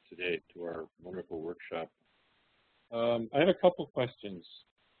contribution today to our wonderful workshop. I have a couple questions,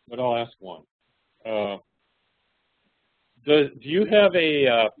 but I'll ask one. Do you have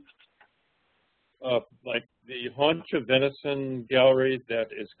a like the Haunch of Venison Gallery that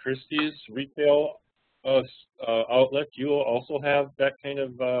is Christie's retail outlet? Do you also have that kind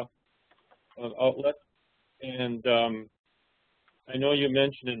of outlet? And I know you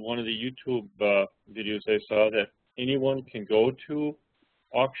mentioned in one of the YouTube videos I saw that anyone can go to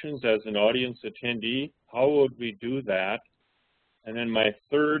auctions as an audience attendee. How would we do that? And then my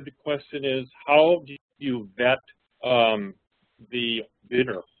third question is, how do you vet the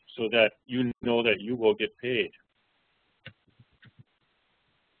bidder so that you know that you will get paid?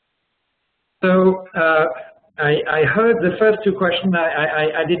 So I heard the first two questions.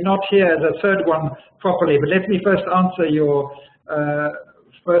 I did not hear the third one properly, but let me first answer your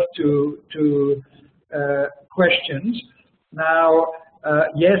first two questions. Now,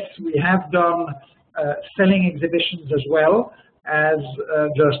 yes, we have done selling exhibitions as well as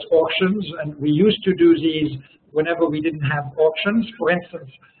just auctions, and we used to do these whenever we didn't have auctions. For instance,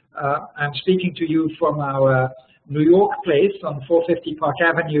 I'm speaking to you from our New York place on 450 Park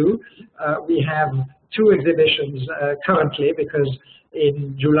Avenue. We have two exhibitions currently because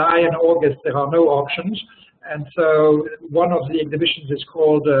in July and August there are no auctions. And so one of the exhibitions is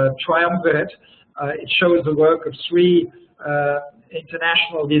called Triumvirate. It shows the work of three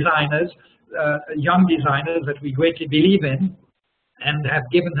international designers, young designers that we greatly believe in and have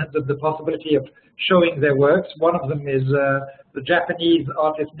given them the possibility of showing their works. One of them is the Japanese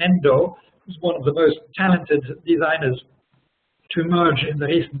artist Nendo, who's one of the most talented designers to emerge in the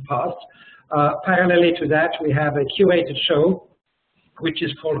recent past. Parallelly to that, we have a curated show, which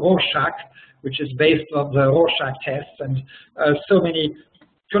is called Rorschach, which is based on the Rorschach tests, and so many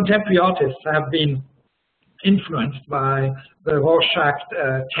contemporary artists have been influenced by the Rorschach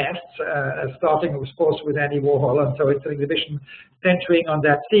tests, starting, of course, with Andy Warhol, and so it's an exhibition centering on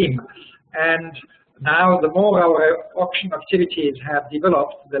that theme. And now, the more our auction activities have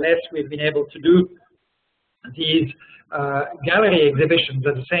developed, the less we've been able to do these gallery exhibitions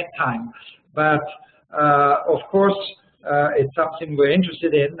at the same time. But, of course, it's something we're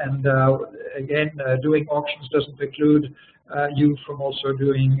interested in, and again, doing auctions doesn't preclude you from also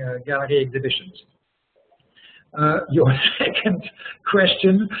doing gallery exhibitions. Your second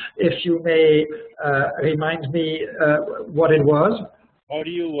question, if you may remind me what it was.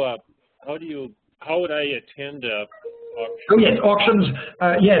 How would I attend a auction? Oh yes, auctions.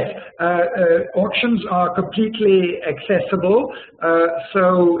 Yes, auctions are completely accessible.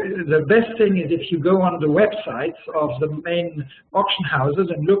 So the best thing is if you go on the websites of the main auction houses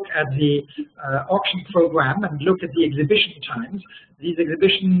and look at the auction program and look at the exhibition times. These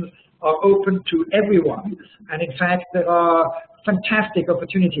exhibitions are open to everyone, and in fact there are fantastic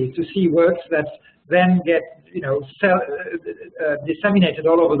opportunities to see works that then get disseminated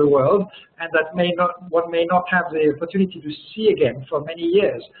all over the world, and that one may not have the opportunity to see again for many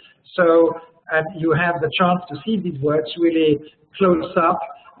years. So, and you have the chance to see these works really close up.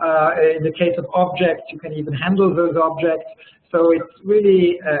 In the case of objects, you can even handle those objects. So it's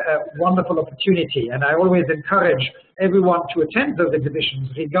really a wonderful opportunity, and I always encourage everyone to attend those exhibitions,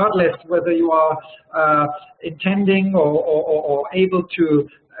 regardless whether you are intending or able to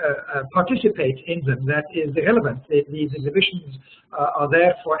participate in them. That is irrelevant. These exhibitions are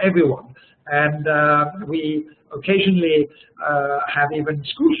there for everyone, and we occasionally have even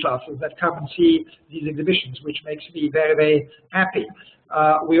school classes that come and see these exhibitions, which makes me very, very happy.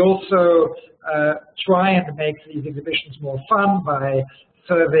 We also try and make these exhibitions more fun by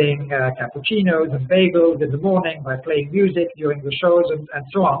serving cappuccinos and bagels in the morning, by playing music during the shows, and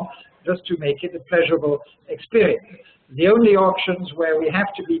so on, just to make it a pleasurable experience. The only auctions where we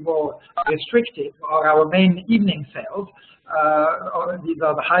have to be more restrictive are our main evening sales. These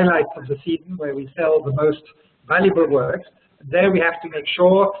are the highlights of the season where we sell the most valuable works. There we have to make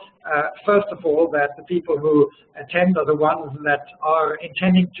sure, first of all, that the people who attend are the ones that are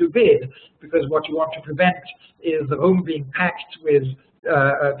intending to bid, because what you want to prevent is the room being packed with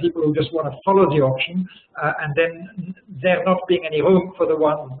people who just want to follow the auction, and then there not being any room for the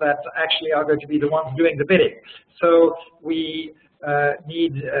ones that actually are going to be the ones doing the bidding. So we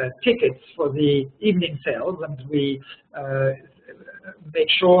need tickets for the evening sales, and we make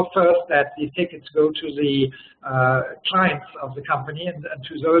sure first that the tickets go to the clients of the company and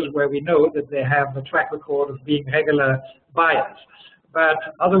to those where we know that they have a track record of being regular buyers. But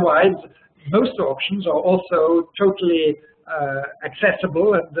otherwise, most auctions are also totally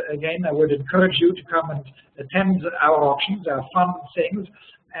accessible, and again, I would encourage you to come and attend our auctions. They are fun things,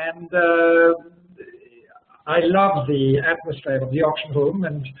 and I love the atmosphere of the auction room,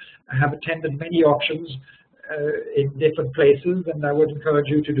 and I have attended many auctions in different places, and I would encourage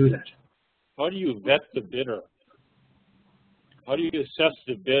you to do that. How do you vet the bidder? How do you assess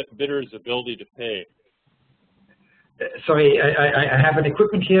the bidder's ability to pay? Sorry, I have an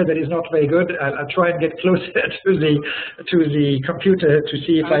equipment here that is not very good. I'll try and get closer to the computer to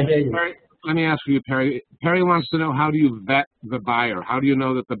see if I hear you. Let me ask you, Perry. Perry wants to know, how do you vet the buyer? How do you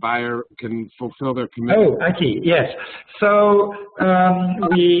know that the buyer can fulfill their commitment? Oh, I see. Yes. So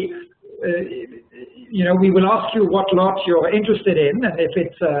we will ask you what lot you're interested in, and if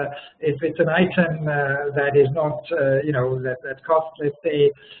it's an item that is not, that costs, let's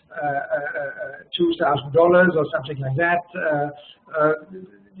say, $2,000 or something like that,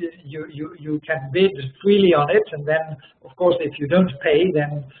 you can bid freely on it, and then, of course, if you don't pay,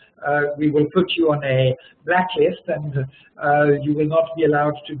 then we will put you on a blacklist, and you will not be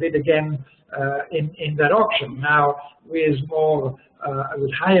allowed to bid again in that auction. Now, with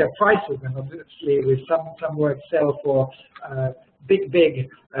higher prices, and obviously with some works sell for big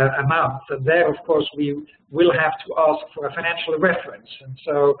amounts, and there, of course, we will have to ask for a financial reference, and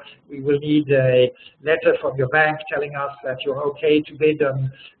so we will need a letter from your bank telling us that you're okay to bid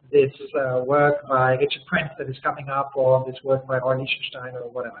on this work by Richard Prince that is coming up, or this work by Roy Lichtenstein, or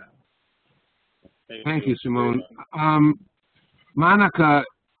whatever. Thank you, Simone. Monica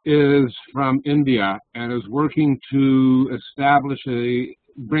is from India and is working to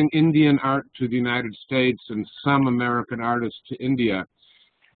bring Indian art to the United States and some American artists to India,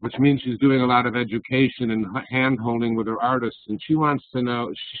 which means she's doing a lot of education and hand-holding with her artists. And she wants to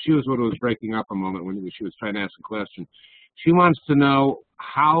know, she was what was breaking up a moment when she was trying to ask a question. She wants to know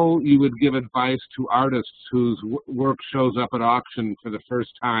how you would give advice to artists whose work shows up at auction for the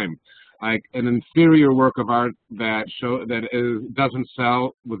first time, like an inferior work of art that doesn't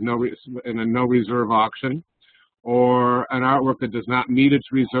sell in a no reserve auction, or an artwork that does not meet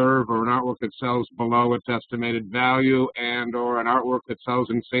its reserve, or an artwork that sells below its estimated value, or an artwork that sells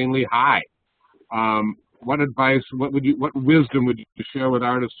insanely high. What advice, what wisdom would you share with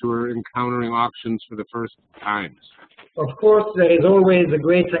artists who are encountering auctions for the first times? Of course, there is always a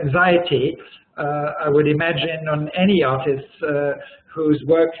great anxiety, I would imagine, on any artist whose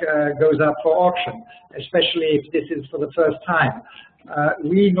work goes up for auction, especially if this is for the first time.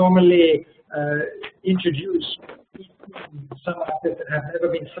 We normally introduce some artists that have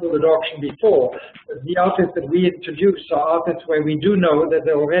never been sold at auction before. But the artists that we introduce are artists where we do know that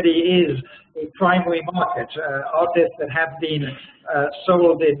there already is a primary market, artists that have been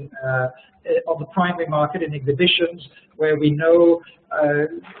sold on the primary market in exhibitions, where we know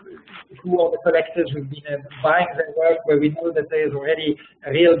who are the collectors who've been buying their work, where we know that there is already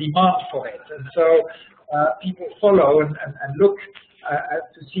a real demand for it. And so people follow and look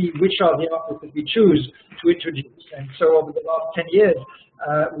to see which are the artists that we choose to introduce. And so over the last 10 years,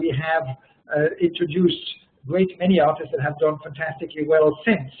 we have introduced great many artists that have done fantastically well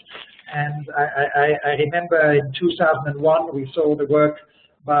since. And I remember in 2001, we saw the work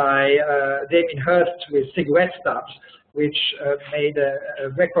by Damien Hirst with cigarette stubs, which made a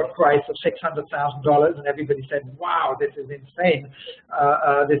record price of $600,000, and everybody said, wow, this is insane.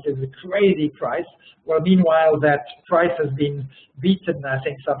 This is a crazy price. Well, meanwhile, that price has been beaten, I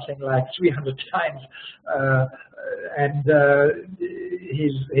think, something like 300 times. And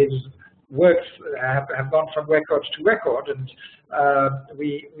his works have gone from record to record, and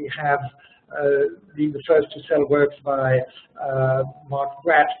we have been the first to sell works by Mark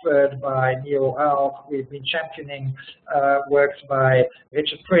Bradford, by Neo Rauch. We've been championing works by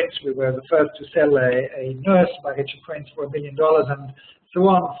Richard Prince. We were the first to sell a nurse by Richard Prince for $1 million, and so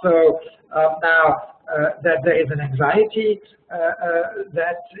on. So now that there is an anxiety,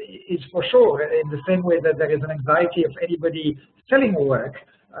 that is for sure, in the same way that there is an anxiety of anybody selling a work.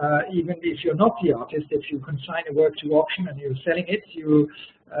 Even if you're not the artist, if you consign a work to auction and you're selling it, you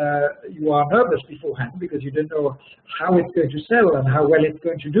are nervous beforehand because you don't know how it's going to sell and how well it's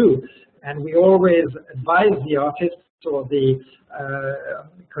going to do. And we always advise the artists or the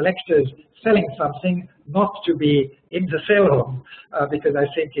collectors selling something not to be in the sale room, because I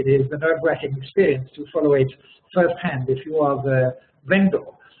think it is a nerve-wracking experience to follow it firsthand if you are the vendor.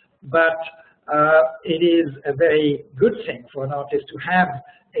 But it is a very good thing for an artist to have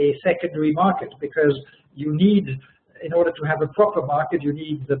a secondary market, because you need, in order to have a proper market, you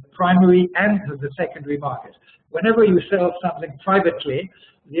need the primary and the secondary market. Whenever you sell something privately,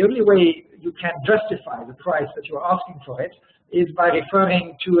 the only way you can justify the price that you're asking for it is by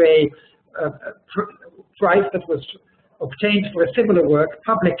referring to a price that was obtained for a similar work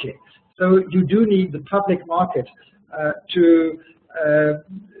publicly. So you do need the public market to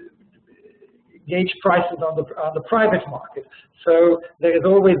gauge prices on the private market. So there is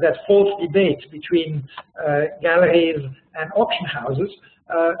always that false debate between galleries and auction houses.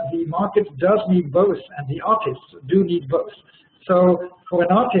 The market does need both, and the artists do need both. So for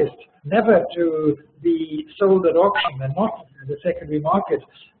an artist never to be sold at auction and not in the secondary market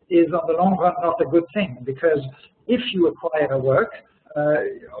is on the long run not a good thing, because if you acquire a work,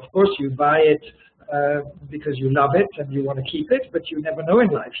 of course you buy it because you love it and you want to keep it, but you never know in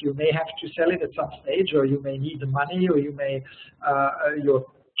life. You may have to sell it at some stage, or you may need the money, or you may your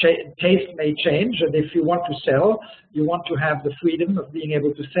taste may change. And if you want to sell, you want to have the freedom of being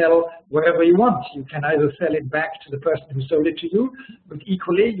able to sell wherever you want. You can either sell it back to the person who sold it to you, but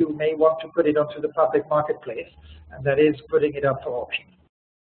equally you may want to put it onto the public marketplace, and that is putting it up for auction.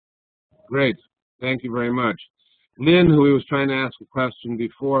 Great. Thank you very much. Lynn, who was trying to ask a question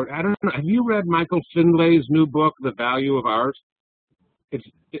before, I don't know, have you read Michael Findlay's new book, The Value of Art?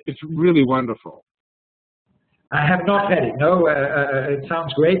 It's really wonderful. I have not read it. No, it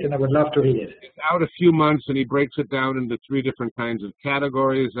sounds great, and I would love to read it. It's out a few months, and he breaks it down into 3 different kinds of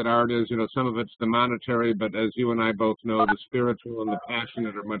categories that art is. You know, some of it's the monetary, but as you and I both know, the spiritual and the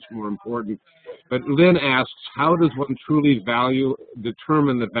passionate are much more important. But Lynn asks, how does one truly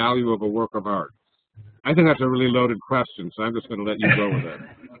determine the value of a work of art? I think that's a really loaded question, so I'm just going to let you go with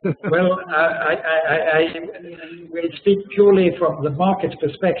it. Well, I will speak purely from the market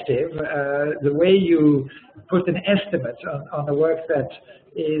perspective. The way you put an estimate on a work that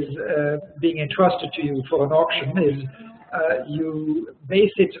is being entrusted to you for an auction is you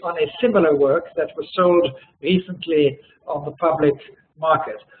base it on a similar work that was sold recently on the public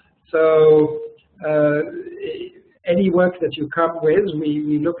market. So any work that you come with,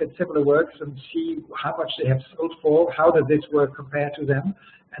 we look at similar works and see how much they have sold for, how does this work compare to them,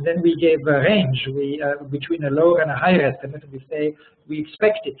 and then we give a range between a low and a higher estimate, and we say we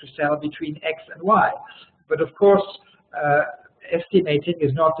expect it to sell between X and Y. But of course, estimating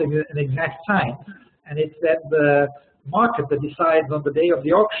is not an exact science, and it's that the market that decides on the day of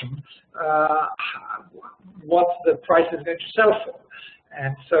the auction what the price is going to sell for.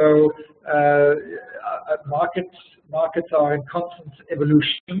 And so markets are in constant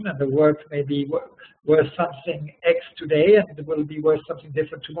evolution, and the work may be worth something X today, and it will be worth something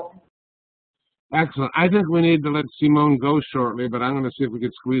different tomorrow. Excellent. I think we need to let Simone go shortly, but I'm going to see if we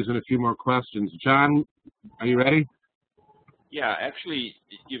could squeeze in a few more questions. John, are you ready? Yeah, actually,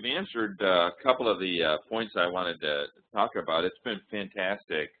 you've answered a couple of the points I wanted to talk about. It's been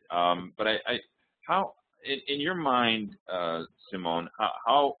fantastic. But how, in your mind, Simone,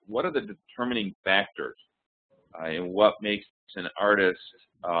 what are the determining factors in what makes an artist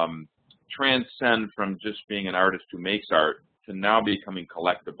transcend from just being an artist who makes art to now becoming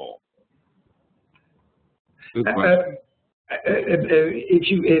collectible? Good question.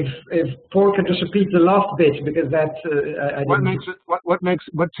 If Paul can just repeat the last bit, because that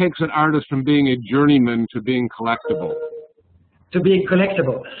what takes an artist from being a journeyman to being collectible? To being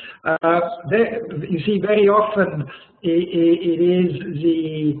collectible. You see, very often it is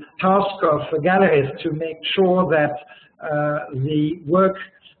the task of a gallerist to make sure that the work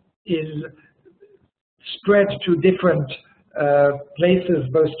is spread to different places,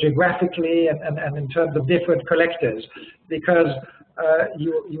 both geographically and in terms of different collectors, because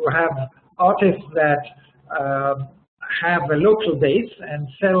you have artists that have a local base and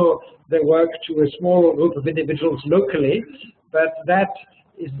sell their work to a small group of individuals locally, but that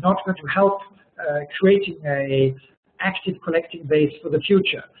is not going to help creating an active collecting base for the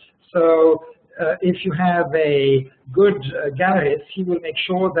future. So if you have a good gallerist, he will make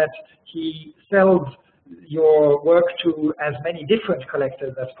sure that he sells your work to as many different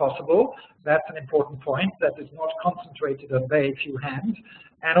collectors as possible. That's an important point, that is not concentrated on very few hands,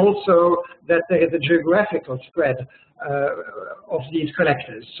 and also that there is a geographical spread of these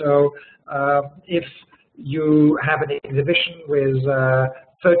collectors. So if you have an exhibition with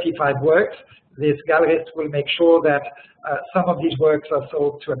 35 works, this gallerist will make sure that some of these works are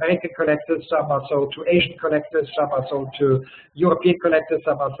sold to American collectors, some are sold to Asian collectors, some are sold to European collectors,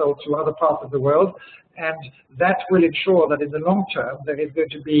 some are sold to other parts of the world. And that will ensure that in the long term there is going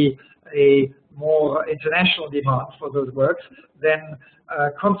to be a more international demand for those works than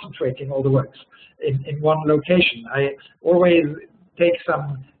concentrating all the works in one location. I always take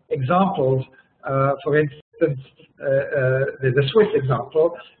some examples. For instance, there's a Swiss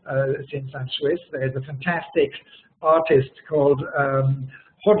example. Since I'm Swiss, there is a fantastic artist called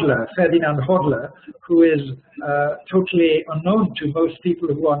Hodler, Ferdinand Hodler, who is totally unknown to most people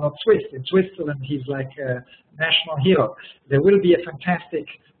who are not Swiss. In Switzerland, he's like a national hero. There will be a fantastic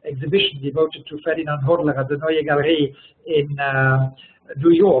exhibition devoted to Ferdinand Hodler at the Neue Galerie in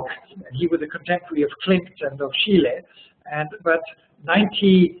New York. He was a contemporary of Klimt and of Schiele, but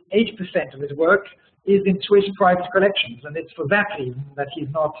 98% of his work is in Swiss private collections, and it's for that reason that he's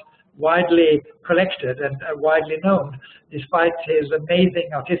not widely collected and widely known, despite his amazing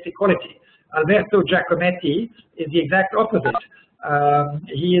artistic quality. Alberto Giacometti is the exact opposite.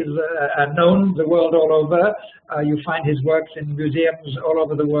 He is known the world all over. You find his works in museums all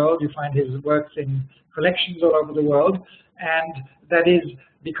over the world. You find his works in collections all over the world. And that is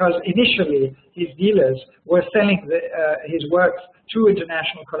because initially his dealers were selling his works to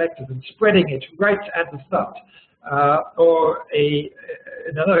international collectors and spreading it right at the start.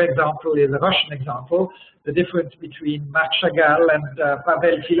 Another example is a Russian example, the difference between Marc Chagall and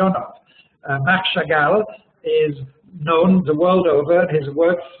Pavel Filonov. Marc Chagall is known the world over. His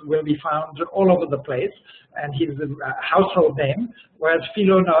works will be found all over the place, and he's a household name, whereas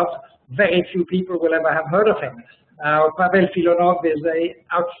Filonov, very few people will ever have heard of him. Now, Pavel Filonov is an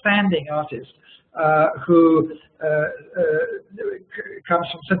outstanding artist who comes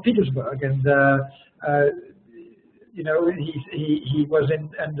from St. Petersburg, and you know, he was in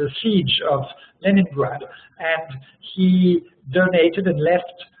the siege of Leningrad, and he donated and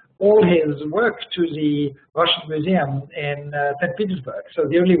left all his work to the Russian Museum in St. Petersburg. So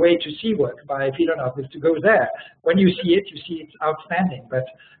the only way to see work by Filonov is to go there. When you see it's outstanding, but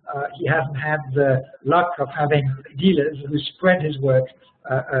he hasn't had the luck of having dealers who spread his work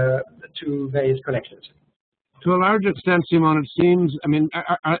to various collectors. To a large extent, Simon, it seems, I mean,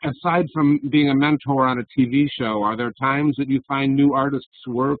 aside from being a mentor on a TV show, are there times that you find new artists'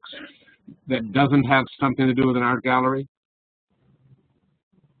 works that doesn't have something to do with an art gallery?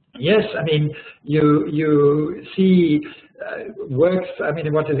 Yes, I mean, you see works. I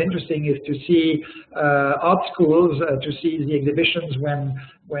mean, what is interesting is to see art schools, to see the exhibitions when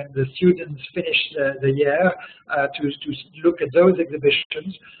the students finish the year, to look at those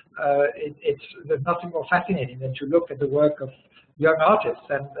exhibitions. There's nothing more fascinating than to look at the work of young artists,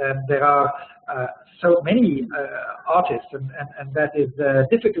 and there are so many artists, and that is the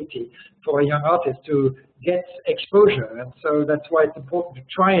difficulty for a young artist to get exposure, and so that's why it's important to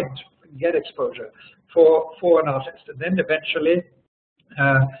try and get exposure for an artist. And then eventually,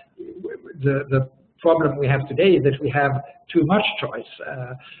 the problem we have today is that we have too much choice.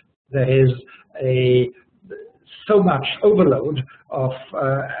 There is so much overload of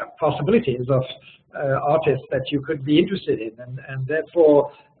possibilities of artists that you could be interested in, and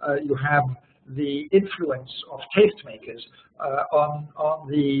therefore you have the influence of tastemakers on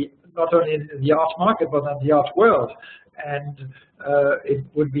the not only the art market but on the art world. And it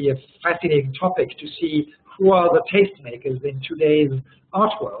would be a fascinating topic to see who are the tastemakers in today's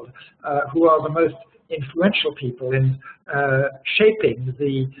art world, who are the most influential people in shaping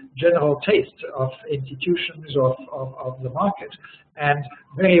the general taste of institutions of the market. And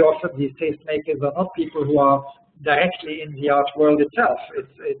very often these tastemakers are not people who are directly in the art world itself.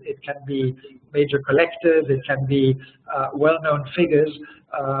 It can be major collectors, it can be well-known figures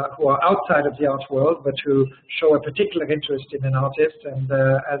who are outside of the art world but who show a particular interest in an artist and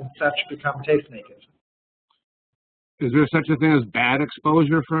as such become tastemakers. Is there such a thing as bad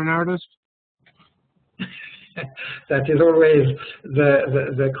exposure for an artist? That is always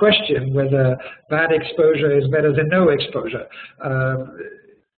the question, whether bad exposure is better than no exposure.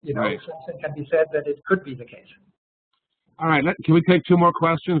 You know, right. Something can be said that it could be the case. All right, can we take two more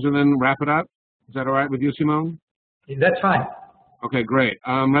questions and then wrap it up? Is that all right with you, Simone? That's fine. Okay, great.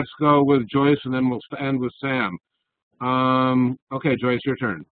 Let's go with Joyce, and then we'll end with Sam. Okay, Joyce, your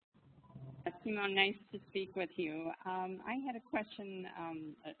turn. Simone, nice to speak with you. I had a question,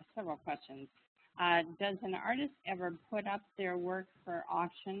 several questions. Does an artist ever put up their work for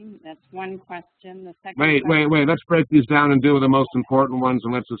auction? That's one question. The second Wait. Let's break these down and deal with the most important ones,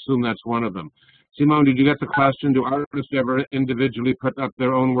 and let's assume that's one of them. Simone, did you get the question? Do artists ever individually put up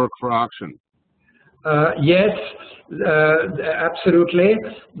their own work for auction? Yes, absolutely.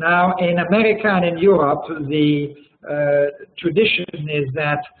 Now, in America and in Europe, the tradition is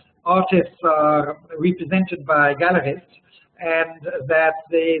that artists are represented by gallerists, and that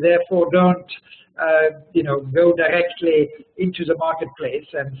they therefore don't, go directly into the marketplace,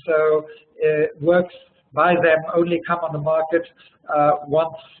 and so works by them only come on the market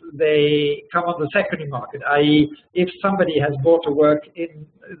once they come on the secondary market, i.e. if somebody has bought a work in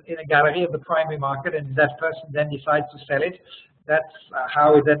a gallery of the primary market and that person then decides to sell it, that's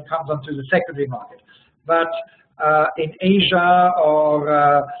how it then comes onto the secondary market. But in Asia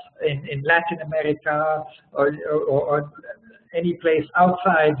or in Latin America or any place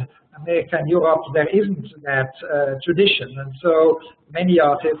outside America and Europe, there isn't that tradition, and so many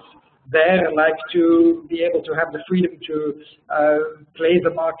artists there like to be able to have the freedom to play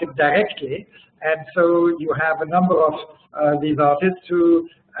the market directly, and so you have a number of these artists who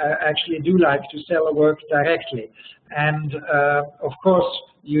actually do like to sell a work directly. And of course,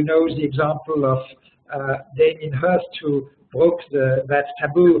 you know the example of Damien Hirst, who broke that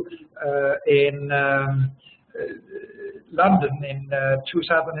taboo in London in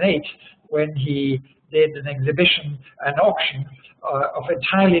 2008 when he did an exhibition, an auction of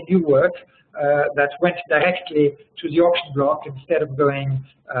entirely new work that went directly to the auction block instead of going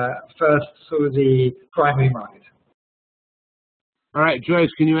first through the primary market. All right,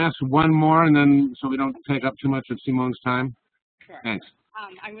 Joyce, can you ask one more, and then so we don't take up too much of Simone's time? Sure. Thanks.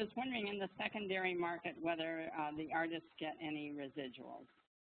 I was wondering in the secondary market whether the artists get any residuals.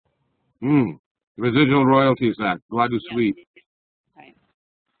 Residual Royalties Act, droit de suite. Right.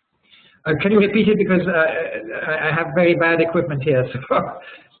 Can you repeat it, because I have very bad equipment here. So.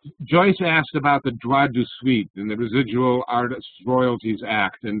 Joyce asked about the droit de suite and the Residual Artists Royalties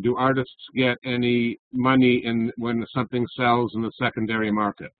Act, and do artists get any money when something sells in the secondary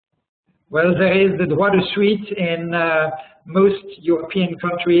market? Well, there is the droit de suite in most European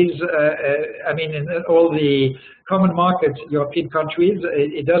countries. I mean, in all the common market European countries.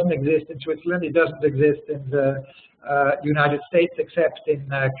 It doesn't exist in Switzerland. It doesn't exist in the United States, except in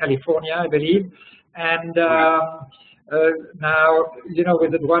California, I believe. And now, you know,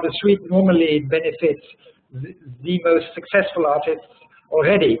 with the droit de suite, normally it benefits the most successful artists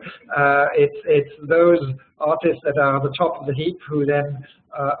already. It's those artists that are at the top of the heap who then,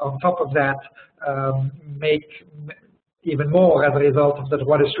 on top of that, make even more as a result of the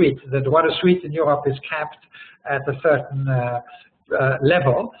droit de suite. The droit de suite in Europe is capped at a certain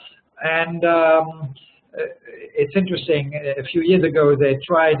level. And it's interesting, a few years ago they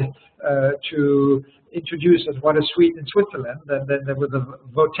tried to introduce a droit de suite in Switzerland, and then there was a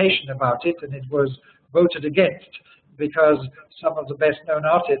votation about it, and it was voted against, because some of the best-known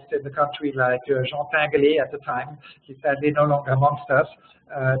artists in the country, like Jean Tinguely at the time, he's sadly no longer amongst us,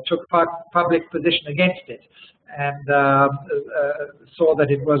 took public position against it, and saw that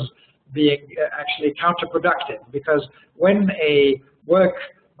it was being actually counterproductive, because when a work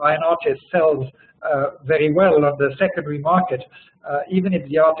by an artist sells very well on the secondary market, even if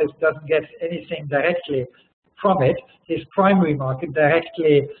the artist doesn't get anything directly from it, his primary market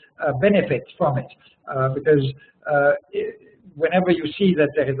directly benefits from it, because whenever you see that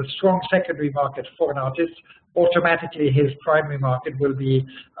there is a strong secondary market for an artist, automatically his primary market will be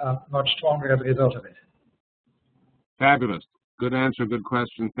much stronger as a result of it. Fabulous. Good answer, good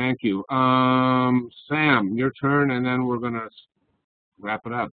question. Thank you. Sam, your turn, and then we're going to wrap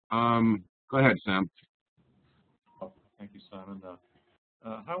it up. Go ahead, Sam. Oh, thank you, Simon.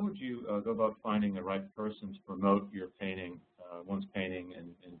 How would you go about finding the right person to promote your painting, one's painting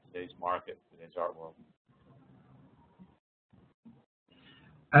in today's market, today's art world?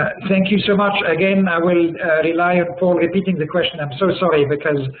 Thank you so much. Again, I will rely on Paul repeating the question. I'm so sorry,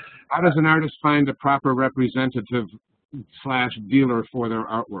 because... How does an artist find a proper representative / dealer for their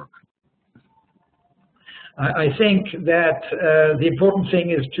artwork? I think that the important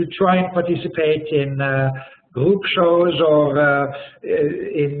thing is to try and participate in group shows, or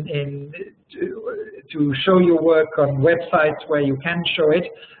to show your work on websites where you can show it,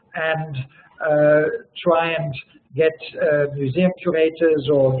 and try and get museum curators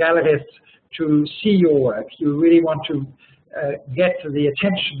or gallerists to see your work. You really want to get the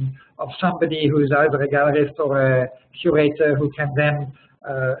attention of somebody who is either a gallerist or a curator who can then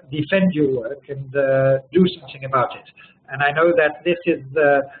defend your work and do something about it. And I know that this is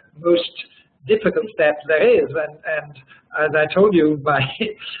the most difficult step there is, and as I told you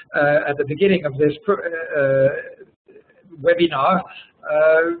at the beginning of this webinar,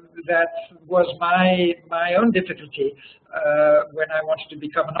 that was my own difficulty when I wanted to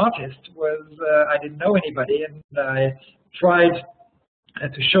become an artist, was I didn't know anybody, and I tried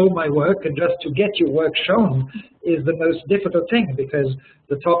to show my work, and just to get your work shown is the most difficult thing, because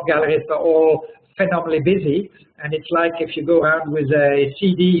the top galleries are all phenomenally busy, and it's like if you go around with a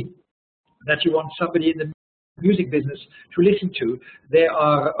CD that you want somebody in the music business to listen to, they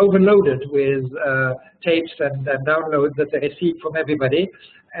are overloaded with tapes and downloads that they receive from everybody,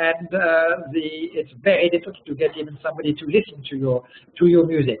 and it's very difficult to get even somebody to listen to your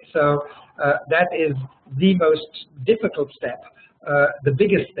music. So that is the most difficult step, the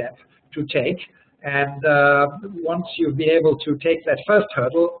biggest step to take. And once you've been able to take that first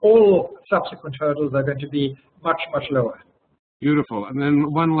hurdle, all subsequent hurdles are going to be much, much lower. Beautiful. And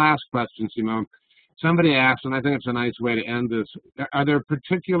then one last question, Simon. Somebody asked, and I think it's a nice way to end this, are there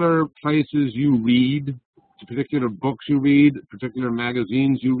particular places you read, particular books you read, particular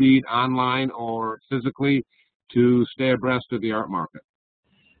magazines you read online or physically to stay abreast of the art market?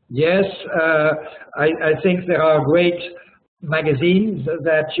 Yes, I think there are great magazines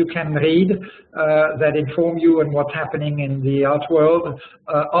that you can read that inform you on what's happening in the art world.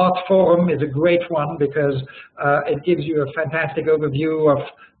 Art Forum is a great one because it gives you a fantastic overview of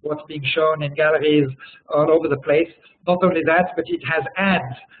what's being shown in galleries all over the place. Not only that, but it has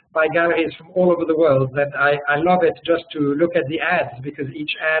ads by galleries from all over the world. And I love it just to look at the ads, because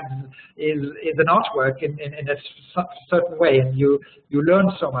each ad is an artwork in a certain way, and you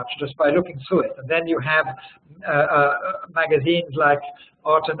learn so much just by looking through it. And then you have magazines like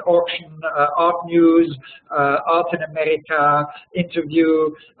Art and Auction, Art News, Art in America,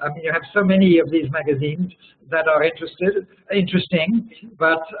 Interview. I mean, you have so many of these magazines that are interesting,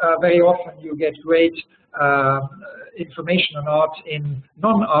 but very often you get great information on art in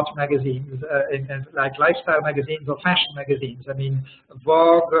non-art magazines, like lifestyle magazines or fashion magazines. I mean,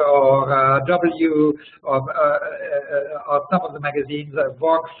 Vogue or W, or some of the magazines,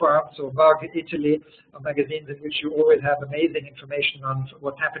 Vogue France or Vogue Italy, are magazines in which you always have amazing information on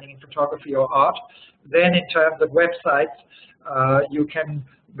what's happening in photography or art. Then in terms of websites, you can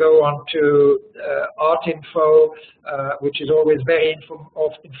go on to Art Info, which is always very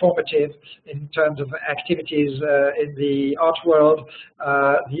informative in terms of activities in the art world.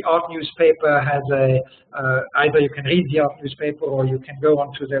 The art newspaper has either you can read the art newspaper or you can go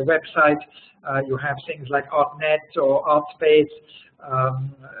onto their website. You have things like ArtNet or ArtSpace,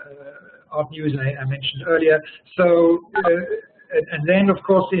 Art News I mentioned earlier. So, and then of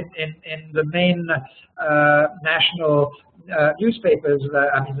course in the main national newspapers,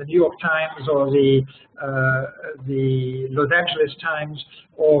 I mean the New York Times or the Los Angeles Times,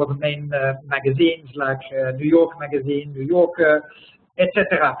 or the main magazines like New York Magazine, New Yorker,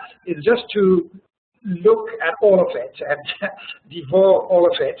 etc. It's just to look at all of it and devour all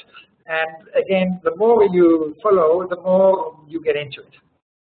of it. And again, the more you follow, the more you get into it.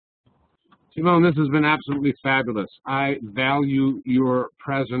 Simon, this has been absolutely fabulous. I value your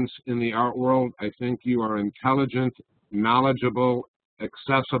presence in the art world. I think you are intelligent, knowledgeable,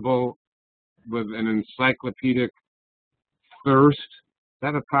 accessible, with an encyclopedic thirst. Is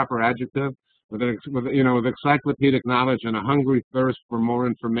that a proper adjective? With encyclopedic knowledge and a hungry thirst for more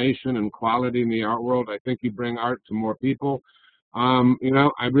information and quality in the art world. I think you bring art to more people.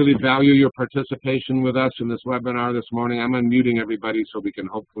 I really value your participation with us in this webinar this morning. I'm unmuting everybody so we can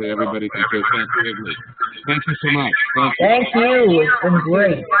hopefully everybody can say thank you. Thank you so much. Thank you. It's been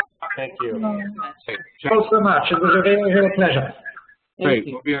great. Thank you. Thank you so much. It was a real, real pleasure. Great.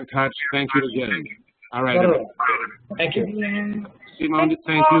 We'll be in touch. Thank you again. All right. Thank you. Simon,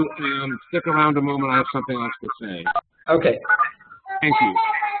 thank you. Stick around a moment. I have something else to say. Okay. Thank you.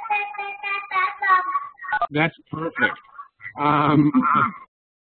 That's perfect.